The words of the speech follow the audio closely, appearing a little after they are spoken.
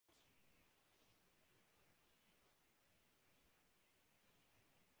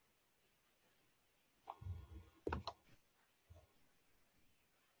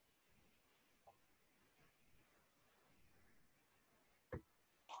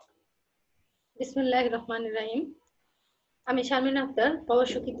বিসমিল্লাহির রহমানির রহিম। আমি শারমিন আক্তার,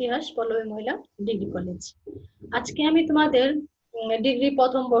 প্রভাষক ইতিহাস, পল্লবী মহিলা ডিগ্রি কলেজ। আজকে আমি তোমাদের ডিগ্রি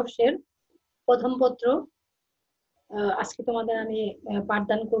প্রথম বর্ষের প্রথম পত্র আজকে তোমাদের আমি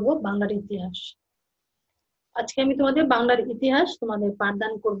পাঠদান করব বাংলার ইতিহাস। আজকে আমি তোমাদের বাংলার ইতিহাস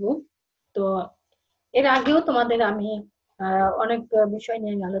পাঠদান করব। তো এর আগেও তোমাদের আমি অনেক বিষয়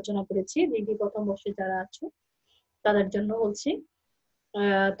নিয়ে আমি আলোচনা করেছি। ডিগ্রি প্রথম বর্ষে যারা আছো তাদের জন্য বলছি।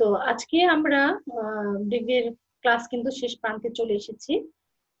 তো আজকে আমরা ডিগ্রির ক্লাস কিন্তু শেষ প্রান্তে চলে এসেছি।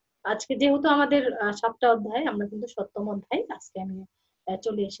 আজকে যেহেতু আমাদের 7টা অধ্যায়, আমরা কিন্তু 7ম অধ্যায় আজকে আমি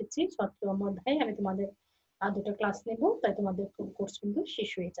চলে এসেছি। 7ম অধ্যায় আমি তোমাদের 2টা ক্লাস নেব, তাই তোমাদের কোর্স কিন্তু শেষ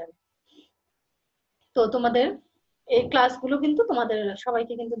হয়ে যাবে। তো তোমাদের এই ক্লাসগুলো কিন্তু তোমাদের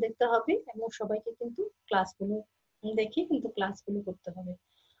সবাইকে কিন্তু দেখতে হবে এবং সবাইকে কিন্তু ক্লাসগুলো দেখে কিন্তু ক্লাসগুলো করতে হবে।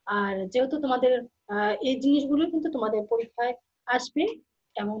 আর যেহেতু তোমাদের এই জিনিসগুলো কিন্তু তোমাদের পরীক্ষায় আসবে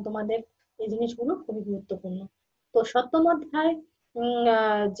এবং তোমাদের এই জিনিসগুলো খুবই গুরুত্বপূর্ণ। তো 7ম অধ্যায়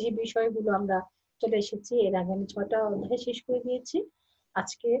যে বিষয়গুলো আমরা চলে এসেছি, এর আগে আমি 6টা অধ্যায় শেষ করে দিয়েছি।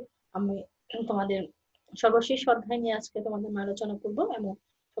 আজকে আমি তোমাদের সর্বশেষ অধ্যায় নিয়ে আজকে তোমাদের আলোচনা করব এবং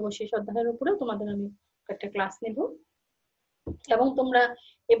সর্বশেষ অধ্যায়ের উপরে তোমাদের আমি একটা ক্লাস নেব। এবং তোমরা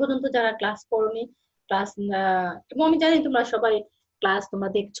এ পর্যন্ত যারা ক্লাস করোনি ক্লাস এবং আমি জানি তোমরা সবাই ক্লাস তোমরা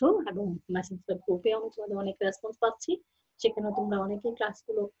দেখছো এবং মেসেজ গ্রুপে আমি তোমাদের অনেক রেসপন্স পাচ্ছি। সেখানে তোমরা অনেকেই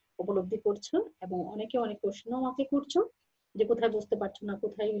ক্লাসগুলো উপলব্ধি করছো এবং অনেকে অনেক প্রশ্ন আমাকে করছো যে কোথায় বুঝতে পারছো না,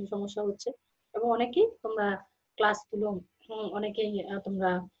 কোথায় সমস্যা হচ্ছে। এবং অনেকেই তোমরা ক্লাসগুলো অনেকেই তোমরা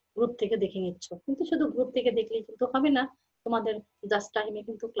গ্রুপ থেকে দেখে নিচ্ছ, কিন্তু শুধু গ্রুপ থেকে দেখলেই কিন্তু হবে না। তোমাদের জাস্ট টাইমে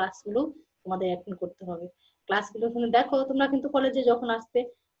কিন্তু ক্লাসগুলো তোমাদের অ্যাটেন্ড করতে হবে। ক্লাসগুলো কিন্তু দেখো, তোমরা কিন্তু কলেজে যখন আসতে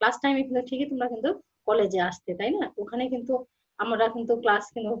ক্লাস টাইমে কিন্তু ঠিকই তোমরা কিন্তু কলেজে আসতে, তাই না? ওখানে কিন্তু আমরা কিন্তু ক্লাস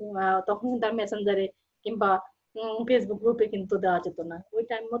কিন্তু তখন কিন্তু মেসেঞ্জারে কিংবা ফেসবুক গ্রুপে কিন্তু দেওয়া যেত না। ওই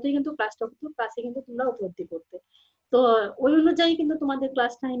টাইম মতোই কিন্তু ক্লাসটা হতো, ক্লাসে কিন্তু তোমরা উপলব্ধি করতে। তো ওই অনুযায়ী কিন্তু তোমাদের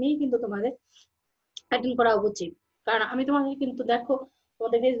ক্লাস টাইমেই কিন্তু তোমাদের অ্যাটেন্ড করা উচিত। কারণ আমি তোমাদের কিন্তু দেখো,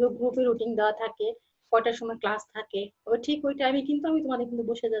 তোমাদের ফেসবুক গ্রুপে রুটিন দেওয়া থাকে, কয়টার সময় ক্লাস থাকে, ওই ঠিক ওই টাইমে কিন্তু আমি তোমাদের কিন্তু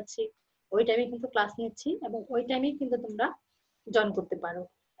বসে যাচ্ছি, ওই টাইমে কিন্তু ক্লাস নিচ্ছি এবং ওই টাইমে কিন্তু তোমরা জয়েন করতে পারো।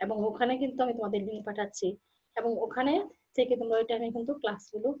 এবং ওখানে কিন্তু আমি তোমাদের লিঙ্ক পাঠাচ্ছি এবং ওখানে থেকে তোমরা ওই টাইমে কিন্তু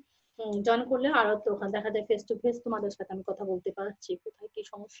ক্লাসগুলো জয়েন করলে আরো তো ওখানে দেখা যায় ফেস টু ফেস তোমাদের সাথে আমি কথা বলতে পারছি, কোথায় কি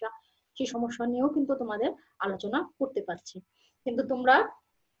সমস্যা, সেই সমস্যা নিয়েও কিন্তু তোমাদের আলোচনা করতে পারছি। কিন্তু তোমরা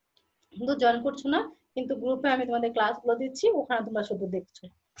কিন্তু জয়েন করছো না, কিন্তু গ্রুপে আমি তোমাদের ক্লাসগুলো দিচ্ছি, ওখানে তোমরা শুধু দেখছো।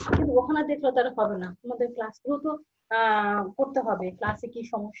 কিন্তু ওখানে দেখলে তারা হবে না, তোমাদের ক্লাসগুলো তো করতে হবে। ক্লাসে কি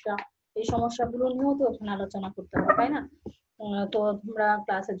সমস্যা, এই সমস্যাগুলো নিয়েও তো ওখানে আলোচনা করতে হবে, তাই না? তো তোমরা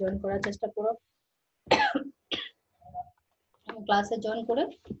ক্লাসে জয়েন করার চেষ্টা করো, ক্লাসে জয়েন করে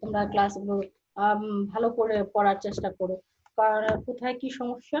তোমরা ক্লাসগুলো ভালো করে পড়ার চেষ্টা করো। কারণ কোথায় কি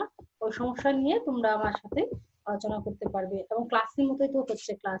সমস্যা, ওই সমস্যা নিয়ে তোমরা আমার সাথে আলোচনা করতে পারবে। এবং ক্লাসের মতোই তো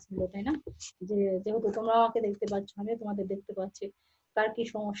হচ্ছে ক্লাসগুলো, তাই না? যেহেতু তোমরা আমাকে দেখতে পাচ্ছ, আমি তোমাদের দেখতে পাচ্ছি, কার কি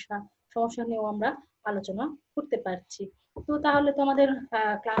সমস্যা, সমস্যা নিয়েও আমরা আলোচনা করতে পারছি। তো তাহলে তো আমাদের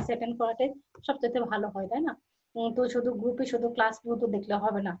ক্লাস অ্যাটেন্ড করাটাই সবচেয়ে ভালো হয়, তাই না? তো শুধু গ্রুপে শুধু ক্লাসগুলো তো দেখলে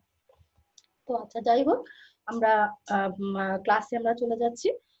হবে না। তো আচ্ছা, যাই হোক, আমরা ক্লাসে আমরা চলে যাচ্ছি।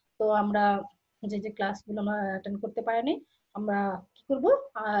 তো আমরা যে ক্লাসগুলো আমরা অ্যাটেন্ড করতে পারিনি, আমরা কি করব,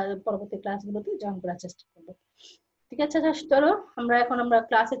 পরবর্তী ক্লাসগুলোতে জয়েন করার চেষ্টা করব। ঠিক আছে, চলো আমরা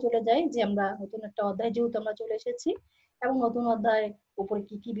ক্লাসে চলে যাই। যে আমরা নতুন একটা অধ্যায় যেহেতু আমরা চলে এসেছি, এবং নতুন অধ্যায় উপরে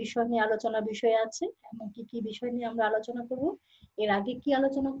কি কি বিষয় নিয়ে আলোচনা বিষয় আছে এবং কি কি বিষয় নিয়ে আমরা আলোচনা করব, এর আগে কি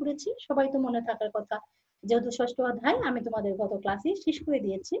আলোচনা করেছি সবাই তো মনে থাকার কথা। যেহেতু 6ষ্ঠ অধ্যায় আমি তোমাদের গত ক্লাসে শেষ করে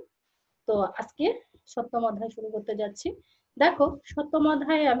দিয়েছি, তো আজকে 7ম অধ্যায় শুরু করতে যাচ্ছি। দেখো, 7ম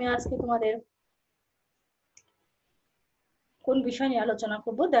অধ্যায়ে আমি আজকে তোমাদের কোন বিষয় নিয়ে আলোচনা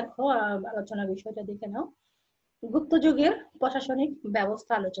করব, দেখো আলোচনা বিষয়টা দেখে নাও। গুপ্ত যুগের প্রশাসনিক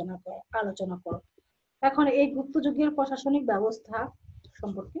ব্যবস্থা আলোচনা করো। এখন এই গুপ্ত যুগের প্রশাসনিক ব্যবস্থা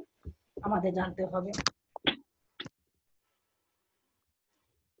সম্পর্কে আমাদের জানতে হবে।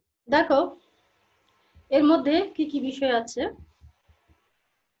 দেখো, এর মধ্যে কি কি বিষয় আছে।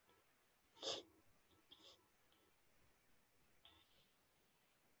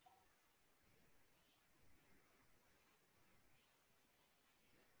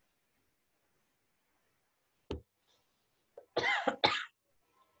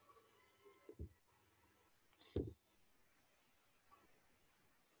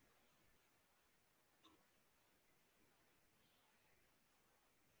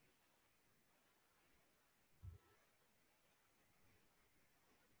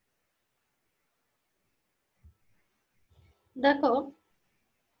 দেখো,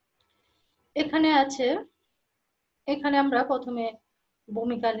 এখানে আছে, এখানে আমরা প্রথমে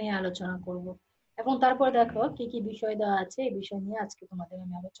ভূমিকা নিয়ে আলোচনা করব। এবং তারপর দেখো কি কি বিষয় দেওয়া আছে, এই বিষয় নিয়ে আজকে তোমাদের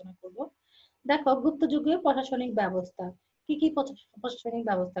আমি আলোচনা করব। দেখো গুপ্ত যুগে প্রশাসনিক ব্যবস্থা, কি কি প্রশাসনিক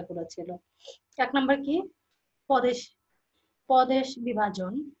ব্যবস্থাগুলো ছিল। এক নম্বর কি, প্রদেশ প্রদেশ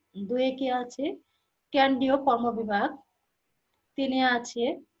বিভাজন। দুয়ে কি আছে, কেন্দ্রীয় কর্ম বিভাগ। তিনে আছে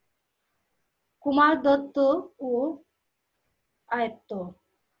কুমার দত্ত ও আয়ত্ত।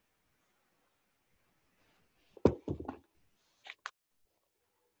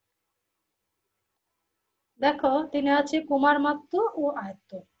 দেখো তিনে আছে কুমার মাত্র ও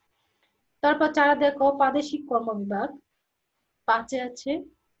আয়ত্ত। তারপর চারে দেখো প্রাদেশিক কর্ম বিভাগ। পাঁচে আছে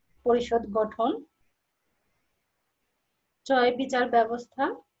পরিষদ গঠন। ছয় বিচার ব্যবস্থা।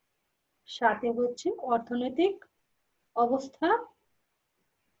 সাথে হচ্ছে অর্থনৈতিক অবস্থা।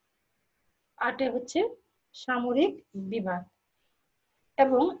 আটে হচ্ছে সামরিক বিভাগ।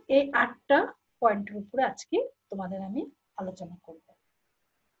 এবং এই 8টা পয়েন্টের উপরে আজকে তোমাদের আমি আলোচনা করব।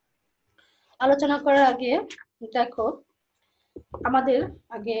 আলোচনা করার আগে দেখো আমাদের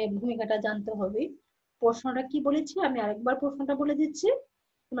আগে ভূমিকাটা জানতে হবে। প্রশ্নটা কি বলেছি আমি আরেকবার প্রশ্নটা বলে দিচ্ছি,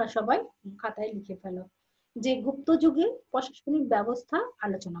 তোমরা সবাই খাতায় লিখে ফেলো। যে গুপ্ত যুগে প্রশাসনিক ব্যবস্থা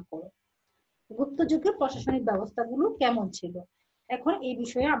আলোচনা করো। গুপ্ত যুগের প্রশাসনিক ব্যবস্থাগুলো কেমন ছিল, এখন এই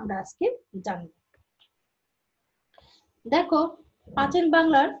বিষয়ে আমরা আজকে জানব। দেখো প্রাচীন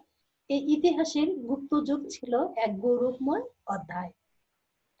বাংলার এই ইতিহাসের গুপ্ত যুগ ছিল এক গৌরবময় অধ্যায়।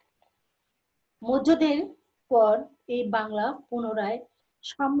 মৌর্যদের পর এই বাংলা পুনরায়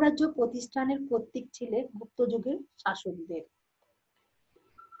সাম্রাজ্য প্রতিষ্ঠানের কর্তৃক ছিলেন গুপ্ত যুগের শাসকদের।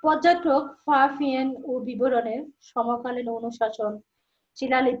 পর্যটক ফাফিয়েন ও বিবরণের সমকালীন অনুশাসন,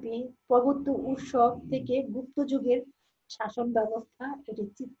 শিলালিপি, প্রভুত্ব উৎসব থেকে গুপ্ত যুগের শাসন ব্যবস্থা এটি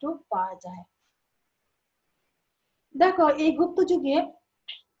চিত্র পাওয়া যায়। দেখো এই গুপ্ত যুগে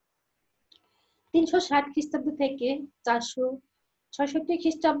 360 খ্রিস্টাব্দ থেকে 466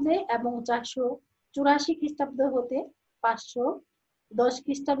 খ্রিস্টাব্দে এবং 484 খ্রিস্টাব্দ হতে 510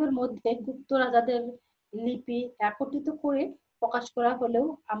 খ্রিস্টাব্দের মধ্যে গুপ্ত রাজাদের লিপি একত্রিত করে প্রকাশ করা হলেও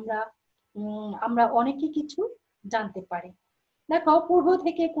আমরা অনেকে কিছু জানতে পারি। দেখো পূর্ব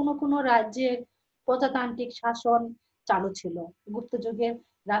থেকে কোনো কোনো রাজ্যের প্রজাতান্ত্রিক শাসন চালু ছিল। গুপ্ত যুগের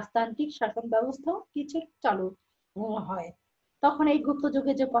রাজতান্ত্রিক শাসন ব্যবস্থাও কিছু চালু হয়। তখন এই গুপ্ত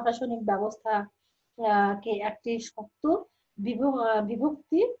যুগের যে প্রশাসনিক ব্যবস্থা কে একটি শক্ত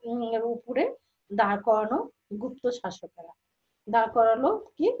বিভক্তি উপরে দাঁড় করানো গুপ্ত শাসকেরা দাঁড় করালো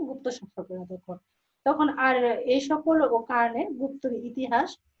কি গুপ্ত শাসকেরা তখন তখন আর এই সকল কারণে গুপ্তের ইতিহাস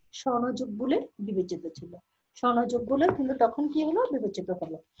স্বর্ণযুগ বলে বিবেচিত ছিল। স্বর্ণযুগ বলে কিন্তু তখন কি হলো, বিবেচিত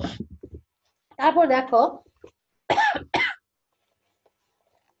হলো। তারপর দেখো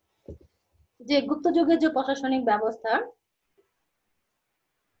যে গুপ্ত যুগের যে প্রশাসনিক ব্যবস্থা,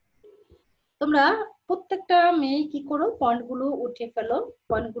 তোমরা প্রত্যেকটা মেয়ে কি করো, পয়েন্ট গুলো উঠে ফেলো,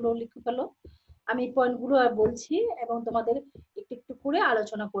 পয়েন্ট গুলো লিখে ফেলো। আমি পয়েন্ট গুলো আর বলছি এবং তোমাদের একটু একটু করে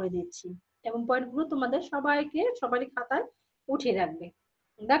আলোচনা করে দিচ্ছি এবং পয়েন্ট গুলো তোমাদের সবারই খাতায় উঠিয়ে রাখবে।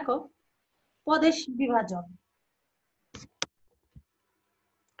 দেখো প্রদেশ বিভাজন।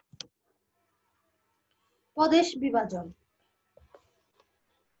 প্রদেশ বিভাজন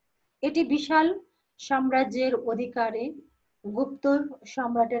এটি বিশাল সাম্রাজ্যের অধিকারে গুপ্ত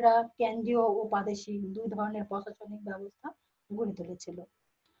সম্রাটেরা কেন্দ্রীয় ও প্রাদেশিক দুই ধরনের প্রশাসনিক ব্যবস্থা গড়ে তুলেছিল।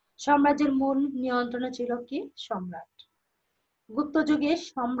 সাম্রাজ্যের মূল নিয়ন্ত্রণে ছিল কি সম্রাট। গুপ্ত যুগে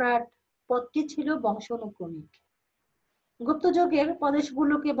সম্রাট পদটি ছিল বংশানুক্রমিক। গুপ্ত যুগের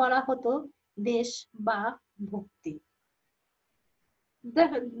প্রদেশগুলোকে বলা হতো দেশ বা ভুক্তি।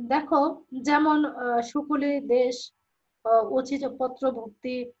 দেখো যেমন সুকুলি দেশ, অচিজ পত্র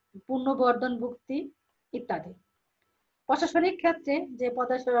ভুক্তি, পুণ্যবর্ধন ভুক্তি ইত্যাদি। প্রশাসনিক ক্ষেত্রে যে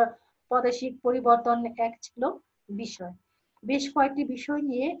প্রাদেশিক পরিবর্তন এক ছিল বিষয়, বেশ কয়েকটি বিষয়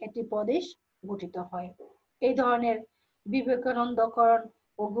নিয়ে একটি প্রদেশ গঠিত হয়। এই ধরনের বিবেকানন্দকরণ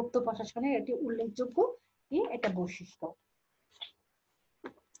ও গুপ্ত প্রশাসনের একটি উল্লেখযোগ্য এটা বৈশিষ্ট্য।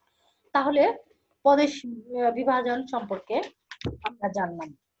 তাহলে প্রদেশ বিভাজন সম্পর্কে আমরা জানলাম।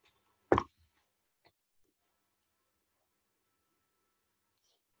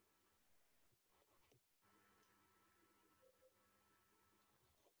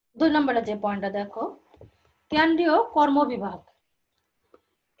 2 নম্বরে যে পয়েন্টটা দেখো, কেন্দ্রীয় কর্ম বিভাগ।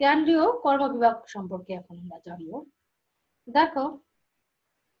 কেন্দ্রীয় কর্ম বিভাগ সম্পর্কে এখন আমরা জানবো। দেখো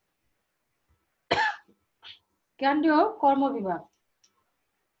কেন্দ্রীয় কর্ম বিভাগ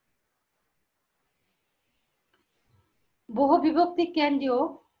বহু বিভক্তি কেন্দ্রীয়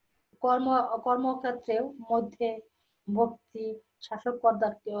কর্মক্ষেত্রের মধ্যে ভক্তি শাসক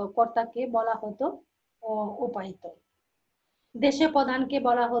কর্তাকে বলা হতো উপায়িত। দেশে প্রধানকে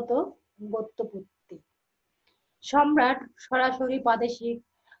বলা হতো গোত্রপতি। সম্রাট সরাসরি প্রাদেশিক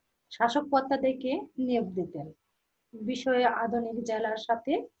শাসক কর্তাদেরকে নিয়োগ দিতেন, বিষয়ে আধুনিক জেলার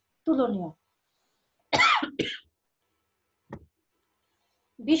সাথে তুলনীয়।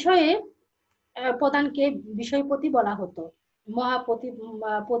 বিষয়ে প্রধানকে বিষয়পতি বলা হতো। মহাপতি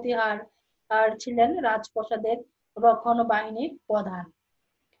প্রতিহার ছিলেন রাজপ্রাসাদের রক্ষণ বাহিনীর প্রধান।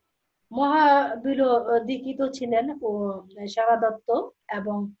 মহাবিলদিকিত ছিলেন ও সারা দত্ত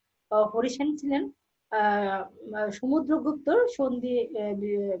এবং হরিসেন ছিলেন সমুদ্রগুপ্তর সন্ধি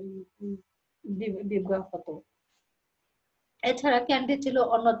বিজ্ঞাপত। এছাড়া ক্যান্ডি ছিল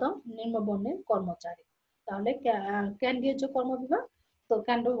অন্যতম নিম্নবর্ণের কর্মচারী। তাহলে ক্যান্ডির যে কর্মবিভাগ, তো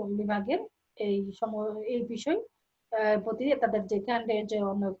ক্যান্ড বিভাগের এই বিষয় প্রতি তাদের যে ক্যান্ডের যে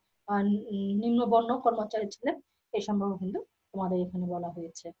নিম্নবর্ণ কর্মচারী ছিলেন এই সম্পর্কে কিন্তু তোমাদের এখানে বলা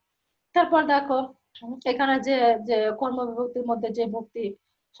হয়েছে। তারপর দেখো এখানে যে যে কর্মবিভক্তির মধ্যে যে ভক্তি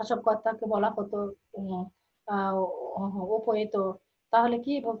শাসককর্তাকে বলা হতো উপহিত, তাহলে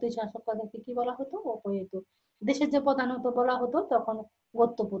কি ভক্তি শাসককর্তাকে কি বলা হতো? উপহিত। দেশের যে প্রধানত বলা হতো তখন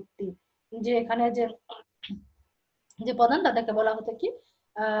গোত্রপতি, যে এখানে যে যে প্রধান তাদেরকে বলা হতো কি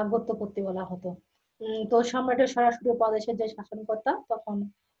গোত্রপতি বলা হতো। তো সম্রাটের সরাসরি প্রদেশের যে শাসনকর্তা তখন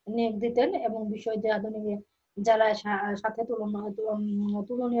নিয়োগ দিতেন এবং বিষয় যে আধুনিক জেলায় সাথে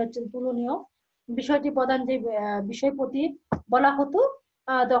তুলনীয় বিষয়টি প্রধান যে বিষয়পতি বলা হতো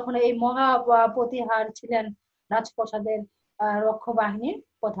তখন এই মহাপ্রতিহার ছিলেন রাজপ্রাসাদের রক্ষ বাহিনীর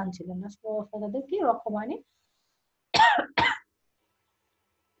প্রধান ছিলেন। রাজপ্রাসাদের কি রক্ষ বাহিনী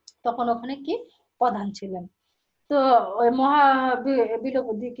তখন ওখানে কি প্রধান ছিলেন। তো ওই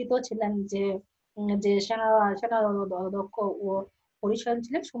মহাবিলদিকিত ছিলেন যে যে সেনাধ্যক্ষ ও পরিশাল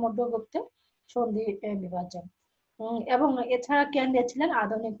ছিলেন সমুদ্রগুপ্তের সন্ধি বিভাজন। এবং এছাড়া ক্যান্ডিয়া ছিলেন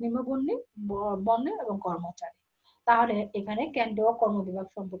আধুনিক নিম্নবর্ণী বর্ণের এবং কর্মচারী। তাহলে এখানে ক্যান্ডীয় কর্ম বিভাগ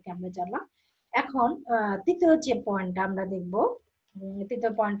সম্পর্কে আমরা জানলাম। এখন তৃতীয় যে পয়েন্টটা আমরা দেখব,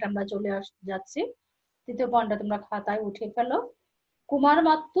 তৃতীয় পয়েন্ট আমরা চলে যাচ্ছি। তৃতীয় পয়েন্টটা তোমরা খাতায় উঠিয়ে ফেলো। কুমার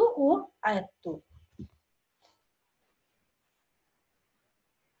মাত্র ও আয়ত্ত।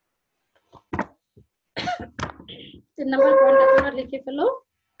 3 নম্বর পয়েন্টটা তোমরা লিখে ফেলো,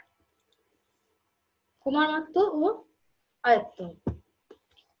 কুমার মাত্র ও আয়ত্ত।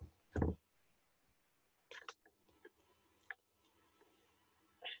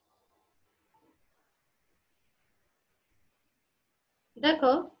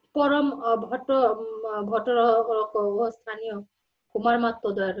 দেখো পরম ভট্টরক ও স্থানীয় কুমার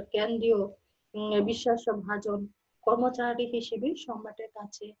মাত্রদ্বয়ের কেন্দ্রীয় বিশ্বাসভাজন কর্মচারী হিসেবে সম্রাটের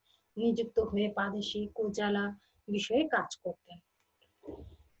কাছে নিযুক্ত হয়ে প্রাদেশিক ও জেলা বিষয়ে কাজ করতেন।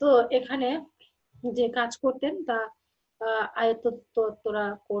 তো এখানে যে কাজ করতেন তা আয়ত্তরা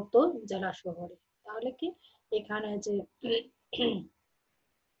করতো জেলা শহরে। তাহলে কি এখানে যে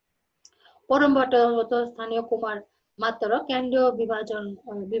পরম ভট্ট স্থানীয় কুমার মাত্র কেন্দ্রীয়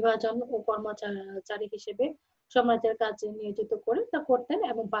বিভাজন ও কর্মচারী হিসেবে সমাজের কাজে নিয়োজিত করে তা করতেন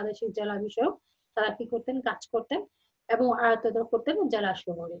এবং প্রাদেশিক জেলা বিষয়ক তারা কি করতেন কাজ করতেন এবং আয়ত্ত করতেন জেলা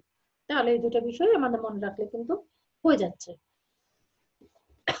শহরে। তাহলে এই দুটো বিষয় আমাদের মনে রাখলে কিন্তু হয়ে যাচ্ছে।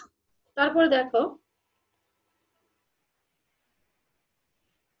 তারপরে দেখো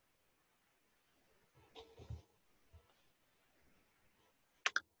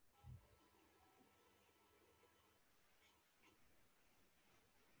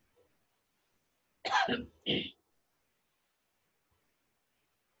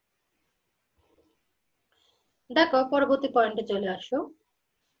দেখো পরবর্তী পয়েন্টে চলে আসো,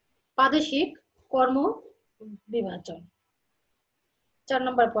 প্রাদেশিক কর্ম বিভাজন। 4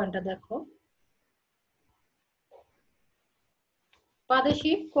 নম্বর পয়েন্টটা দেখো,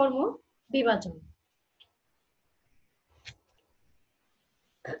 প্রাদেশিক কর্ম বিভাজন।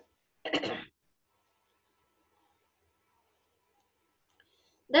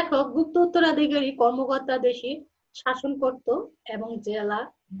 দেখো গুপ্ত উত্তরাধিকারী কর্মকর্তা দেশে শাসন করত এবং জেলা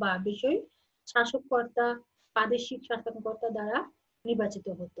বা বিষয় শাসককর্তা প্রাদেশিক শাসনকর্তা দ্বারা নির্বাচিত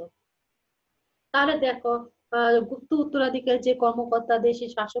হতো। তাহলে দেখো গুপ্ত উত্তরাধিকারী যে কর্মকর্তা দেশে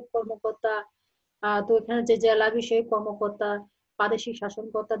শাসক কর্মকর্তা, তো এখানে যে জেলা বিষয়ক কর্মকর্তা প্রাদেশিক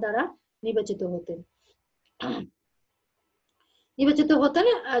শাসনকর্তা দ্বারা নির্বাচিত হতেন।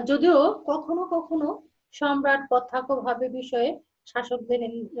 যদিও কখনো কখনো সম্রাট প্রত্যক্ষভাবে বিষয়ে শাসকদের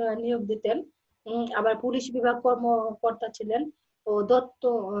নিয়োগ দিতেন। আবার পুলিশ বিভাগ কর্মকর্তা ছিলেন ও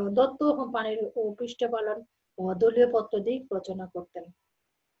দত্ত পানির ও পৃষ্ঠপালন ও দলীয় পত্র দিক রচনা করতেন।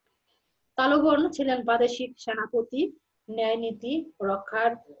 তালুবর্ণ ছিলেন প্রাদেশিক সেনাপতি, ন্যায় নীতি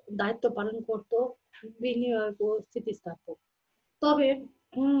রক্ষার দায়িত্ব পালন করত, বিনিয়োগ ও স্থিতিস্থাপক। তবে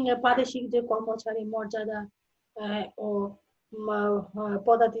প্রাদেশিক যে কর্মচারী মর্যাদা ও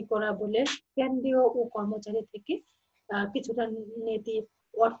পদাধিক করা বলে কেন্দ্রীয় ও কর্মচারী থেকে কিছুটা নীতি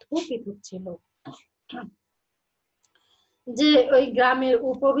অর্থ পৃথক ছিল। যে ওই গ্রামের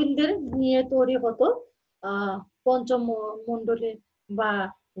প্রবীণদের নিয়ে তৈরি হতো পঞ্চম মণ্ডলী বা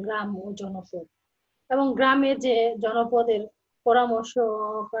গ্রাম ও জনপদ। এবং গ্রামে যে জনপদের পরামর্শ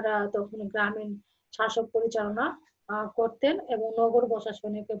করা তখন গ্রামীণ শাসক পরিচালনা করতেন, এবং নগর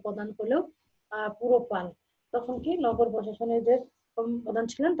প্রশাসনের প্রধান হলেও পুরপাল। তখন কি নগর প্রশাসনের যে প্রধান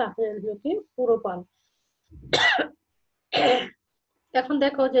ছিলেন তাকে কি পুরপাল। এখন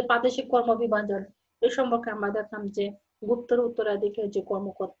দেখো যে প্রাদেশিক কর্ম বিভাজন এই সম্পর্কে আমরা দেখলাম যে গুপ্তর উত্তরাধিকার যে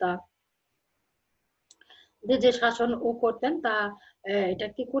কর্মকর্তা যে শাসন ও করতেন তা এটা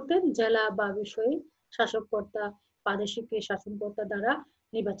কি করতেন, জেলা বা বিষয় শাসককর্তা প্রাদেশিক শাসনকর্তা দ্বারা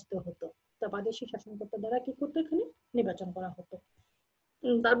নির্বাচিত হতো। তা প্রাদেশিক শাসনকর্তা দ্বারা কি করতো, এখানে নির্বাচন করা হতো।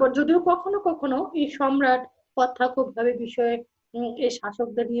 তারপর যদিও কখনো কখনো এই সম্রাট ভাবে বিষয়ে এই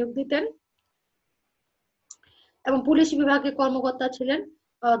শাসকদের নিয়োগ দিতেন, এবং পুলিশ বিভাগে কর্মকর্তা ছিলেন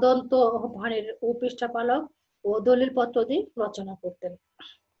দন্ত ভাঁড়ের ও পৃষ্ঠাপালক ও দলিল পত্র দিয়ে রচনা করতেন।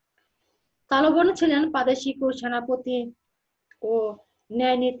 তালবনে ছিলেন প্রাদেশিক ও সেনাপতি ও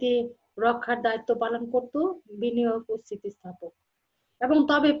ন্যায় নীতি রক্ষার দায়িত্ব পালন করত বিনিয়োগ ও স্থিতিস্থাপক। এবং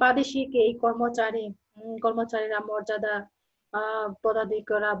তবে প্রাদেশিক এই কর্মচারীরা মর্যাদা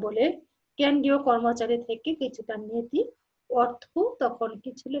পদাধিকারা বলে কেন্দ্রীয় কর্মচারী থেকে কিছুটা নীতি অর্থ তখন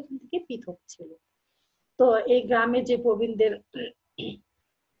কি ছিল, এখান থেকে পৃথক ছিল। তো এই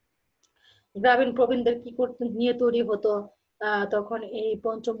গ্রামীণ প্রবীণদের কি করতে নিয়ে তৈরি হতো তখন এই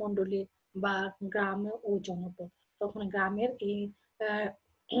পঞ্চমণ্ডলী বা গ্রাম ও জনপদ। তখন গ্রামের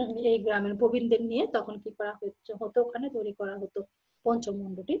এই গ্রামের প্রবীণদের নিয়ে তখন কি করা হতো, ওখানে তৈরি করা হতো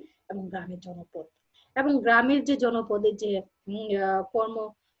পঞ্চমণ্ডলী এবং গ্রামের জনপদ। এবং গ্রামের যে জনপদের যে কর্ম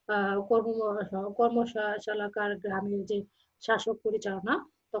কর্ম কর্মশালাকার গ্রামের যে শাসক পরিচালনা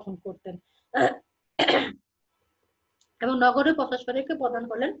তখন করতেন। এবং নগরের প্রশাসনিক প্রধান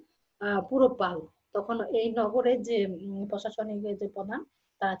হলেন পুরপাল। তখন এই নগরের যে প্রশাসনিক যে প্রধান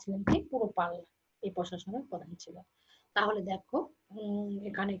তারা ছিলেন কি পুরপাল, এই প্রশাসনের প্রধান ছিলেন। তাহলে দেখো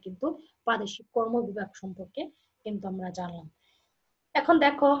এখানে কিন্তু প্রাদেশিক কর্ম বিভাগ সম্পর্কে কিন্তু আমরা জানলাম। এখন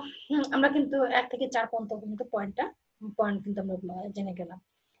দেখো আমরা কিন্তু 1 থেকে 4 পর্যন্ত কিন্তু পয়েন্ট কিন্তু আমরা জেনে গেলাম।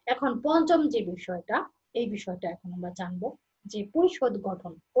 এখন পঞ্চম যে বিষয়টা, এই বিষয়টা এখন আমরা জানবো যে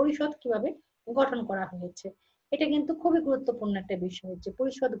পরিষদ কিভাবে গঠন করা হয়েছে। এটা কিন্তু খুবই গুরুত্বপূর্ণ একটা বিষয় যে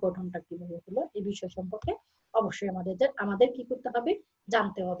পরিষদ গঠনটা কিভাবে হলো, এই বিষয় সম্পর্কে অবশ্যই আমাদের কি করতে হবে,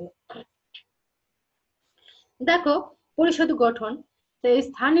 জানতে হবে। দেখো পরিষদ গঠন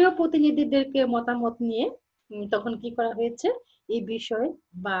স্থানীয় প্রতিনিধিদেরকে মতামত নিয়ে তখন কি করা হয়েছে, এই বিষয়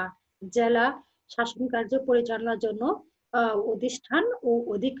বা জেলা শাসন কার্য পরিচালনার জন্য অধিষ্ঠান ও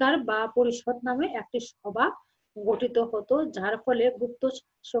অধিকার বা পরিষদ নামে একটি সভা গঠিত হতো, যার ফলে গুপ্ত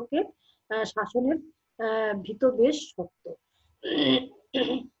শাসকের শাসনের ভিত বেশ শক্ত।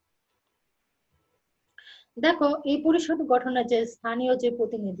 দেখো এই পরিষদ গঠনের যে স্থানীয়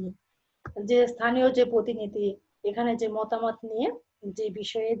যে প্রতিনিধি এখানে যে মতামত নিয়ে যে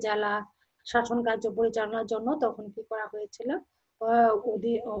বিষয়ে জেলা শাসন কার্য পরিচালনার জন্য তখন কি করা হয়েছিল,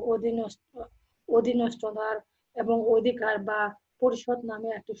 অধীনস্থতার এবং অধিকার বা পরিষদ নামে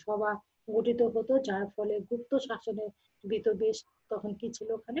একটি সভা গঠিত হতো, যার ফলে গুপ্ত শাসনের বিতবেশ তখন কি ছিল,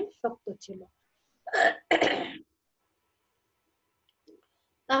 ওখানে শক্ত ছিল।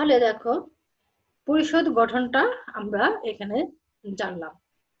 তাহলে দেখো পরিষদ গঠনটা আমরা এখানে জানলাম।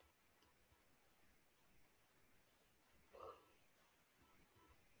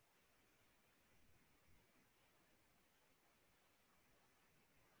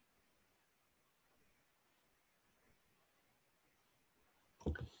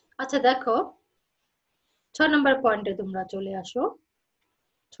 আচ্ছা দেখো 6 নম্বর পয়েন্টে তোমরা চলে আসো।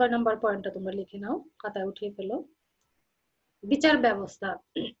 6 নম্বর পয়েন্টটা তোমরা লিখে নাও, খাতায় উঠিয়ে ফেলো। বিচার ব্যবস্থা।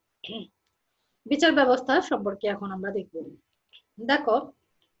 বিচার ব্যবস্থা সম্পর্কে এখন আমরা দেখব। দেখো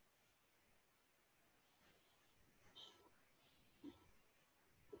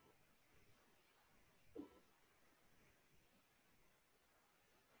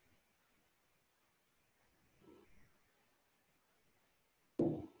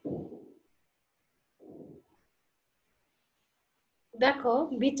দেখো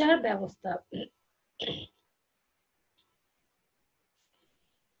বিচার ব্যবস্থা।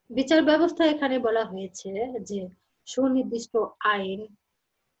 বিচার ব্যবস্থা এখানে বলা হয়েছে যে সুনির্দিষ্ট আইন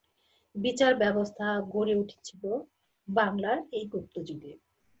বিচার ব্যবস্থা গড়ে উঠেছিল বাংলার এই গুপ্ত যুগে।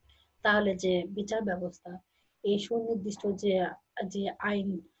 তাহলে যে বিচার ব্যবস্থা এই সুনির্দিষ্ট যে আইন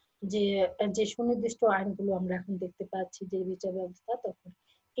যে যে সুনির্দিষ্ট আইনগুলো আমরা এখন দেখতে পাচ্ছি যে বিচার ব্যবস্থা তখন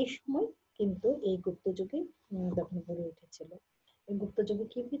এই সময় কিন্তু এই গুপ্ত যুগে তখন গড়ে উঠেছিল। এই গুপ্ত যুগে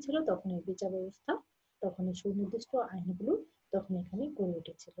কি ছিল, তখন এই বিচার ব্যবস্থা তখন এই সুনির্দিষ্ট আইনগুলো তখন এখানে গড়ে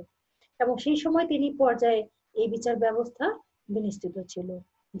উঠেছিল। এবং সেই সময় তিনি পর্যায়ে এই বিচার ব্যবস্থা বিনিষ্ঠিত ছিল,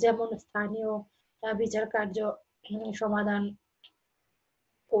 যেমন স্থানীয় বিচার কার্য সমাধান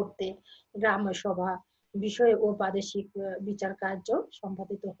করতে গ্রাম সভা, বিষয় ও প্রাদেশিক বিচার কার্য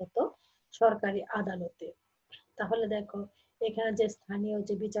সম্পাদিত হতো সরকারি আদালতে। তাহলে দেখো, এখানে যে স্থানীয়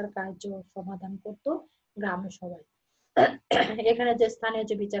যে বিচার কার্য সমাধান করত গ্রাম সভায়, এখানে যে স্থানীয়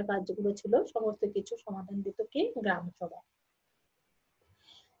যে বিচার কার্যগুলো ছিল সমস্ত কিছু সমাধান দিত কি গ্রাম সভা।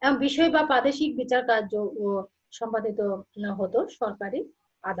 এবং বিষয় বা প্রাদেশিক বিচার কার্য ও সম্পাদিত হতো সরকারি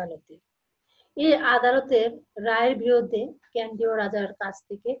আদালতে। এই আদালতের রায়ের বিরুদ্ধে কেন্দ্রীয় রাজার কাছ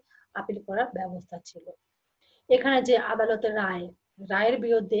থেকে আপিল করার ব্যবস্থা ছিল। এখানে যে আদালতের রায়ের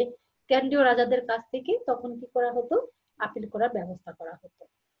বিরুদ্ধে কেন্দ্রীয় রাজাদের কাছ থেকে তখন কি করা হতো, আপিল করার ব্যবস্থা করা হতো।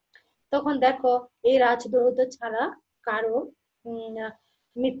 তখন দেখো, এই রাজদ্রোহ ছাড়া কারো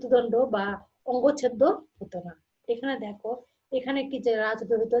মৃত্যুদণ্ড বা অঙ্গচ্ছেদ হতো না। এখানে দেখো, এখানে কি যে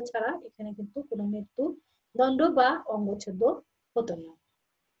রাজদ্রোহ ছাড়া এখানে কিন্তু কোনো মৃত্যু দণ্ড বা অঙ্গচ্ছেদ হতো না।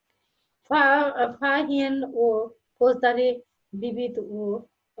 ফাহিয়েন ও ফৌজদারি বিবিধ ও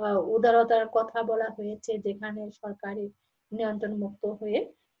উদারতার কথা বলা হয়েছে, যেখানে সরকারি নিয়ন্ত্রণ মুক্ত হয়ে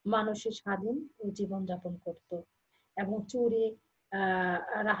মানুষের স্বাধীন ও জীবনযাপন করত। এবং চুরি,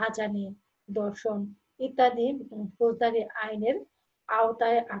 রাহাজানি, দর্শন ইত্যাদি ফৌজদারি আইনের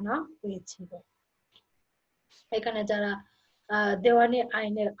আওতায় আনা হয়েছিল। এখানে যারা দেওয়ানি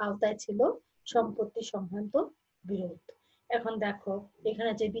আইনের আওতায় ছিল সম্পত্তি সংক্রান্ত বিরোধ। এখন দেখো,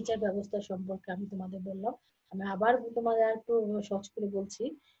 এখানে যে বিচার ব্যবস্থা সম্পর্কে আমি তোমাদের বললাম, আমি আবার তোমাদের একটু সহজ করে বলছি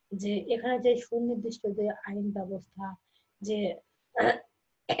যে এখানে যে সুনির্দিষ্ট যে আইন ব্যবস্থা, যে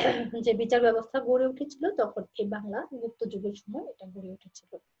যে বিচার ব্যবস্থা গড়ে উঠেছিল তখন এই বাংলা গুপ্ত যুগের সময় এটা গড়ে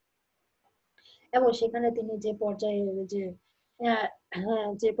উঠেছিল। এবং সেখানে তিনি যে পর্যায়ে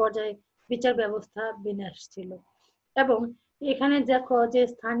যে পর্যায়ে বিচার ব্যবস্থা বিন্যাস ছিল। এবং এখানে দেখো যে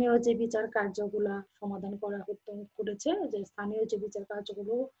স্থানীয় যে বিচার কার্যগুলা সমাধান করেছে, যে স্থানীয় যে বিচার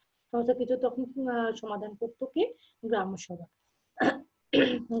কার্যগুলো সমস্ত কিছু তখন সমাধান করতো কি গ্রাম্য সভা,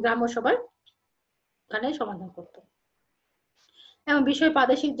 গ্রাম্য সভার ওখানে সমাধান করতো। এবং বিষয়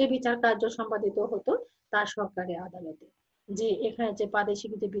প্রাদেশিক যে বিচার কার্য সম্পাদিত হতো তার সরকারি আদালতে, যে এখানে যে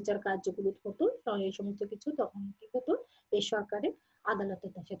প্রাদেশিক যে বিচার কার্যগুলো হতো এই সমস্ত কিছু তখন কি হতো এই সরকারি আদালতে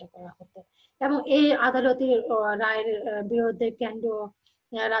সেটা করা হতো। এবং এই আদালতের রায়ের বিরুদ্ধে কেন্দ্রীয়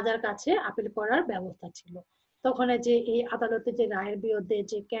রাজার কাছে আপিল করার ব্যবস্থা ছিল। তখন যে এই আদালতের যে রায়ের বিরুদ্ধে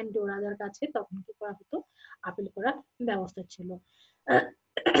যে কেন্দ্রীয় রাজার কাছে তখন কি করা হতো, আপিল করার ব্যবস্থা ছিল।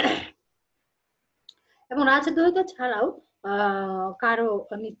 এবং রাজদ্রোহিত ছাড়াও কারো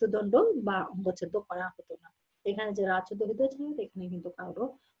মৃত্যুদণ্ড বা অঙ্গচ্ছেদ করা হতো না। এখানে যে রাজদ্রোহিত ছিল এখানে কিন্তু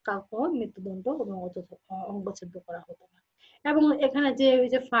কাউকে মৃত্যুদণ্ড এবং অঙ্গচ্ছেদ করা হতো না। এবং এখানে যে ওই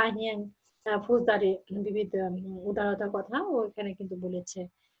যে ফাহিয়ান ফৌজদারি বিবিধ উদারতার কথা ও এখানে কিন্তু বলেছে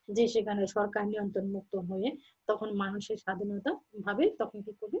যে সেখানে সরকার নিয়ন্ত্রণ মুক্ত হয়ে তখন মানুষের স্বাধীনতা ভাবে তখন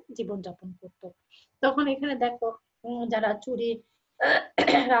কি করবে জীবনযাপন করতো। তখন এখানে দেখো যারা চুরি,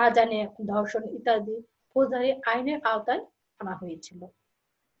 রাহাজানি, ধর্ষণ ইত্যাদি ফৌজদারি আইনের আওতায় আনা হয়েছিল।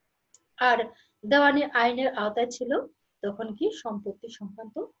 আর দেওয়ানি আইনের আওতায় ছিল তখন কি সম্পত্তি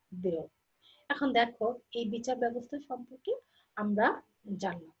সংক্রান্ত বিরোধ। এখন দেখো, এই বিচার ব্যবস্থা সম্পর্কে আমরা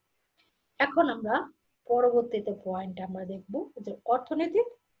জানলাম। এখন আমরা পরবর্তীতে পয়েন্ট আমরা দেখব যে অর্থনৈতিক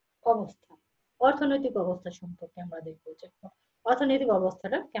অবস্থা। অর্থনৈতিক অবস্থা সম্পর্কে আমরা দেখবো যে অর্থনৈতিক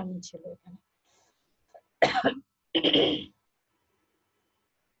অবস্থাটা কেমন ছিল এখানে।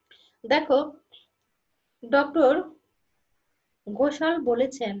 দেখো, ডক্টর ঘোষাল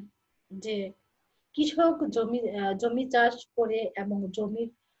বলেছেন যে কৃষক জমি চাষ করে এবং জমির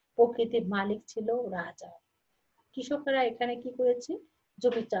প্রকৃতির মালিক ছিল রাজা। কৃষকেরা এখানে কি করেছে,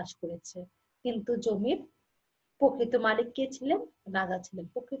 জমি চাষ করেছে, কিন্তু জমির প্রকৃত মালিক কে ছিলেন, রাজা ছিলেন।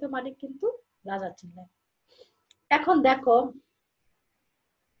 প্রকৃত মালিক কিন্তু রাজা ছিলেন। এখন দেখো,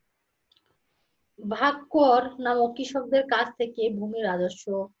 ভাগকর নামক কৃষকদের কাছ থেকে ভূমি রাজস্ব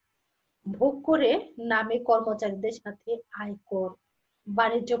ভোগ করে নামে কর্মচারীদের সাথে আয়কর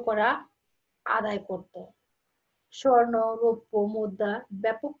বাণিজ্য করা আদায় করত। স্বর্ণ, রৌপ্য মুদ্রা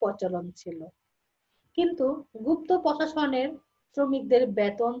ব্যাপক প্রচলন ছিল। কিন্তু গুপ্ত প্রশাসনের শ্রমিকদের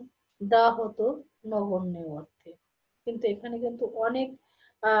বেতন দেওয়া হতো নগণ্য অর্থে। কিন্তু এখানে কিন্তু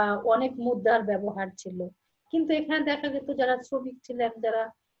অনেক মুদ্রার ব্যবহার ছিল। কিন্তু এখানে দেখা যেত যারা শ্রমিক ছিলেন, যারা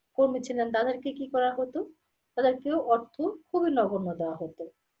কর্মী ছিলেন তাদেরকে কি করা হতো, তাদেরকেও অর্থ খুবই নগণ্য দেওয়া হতো।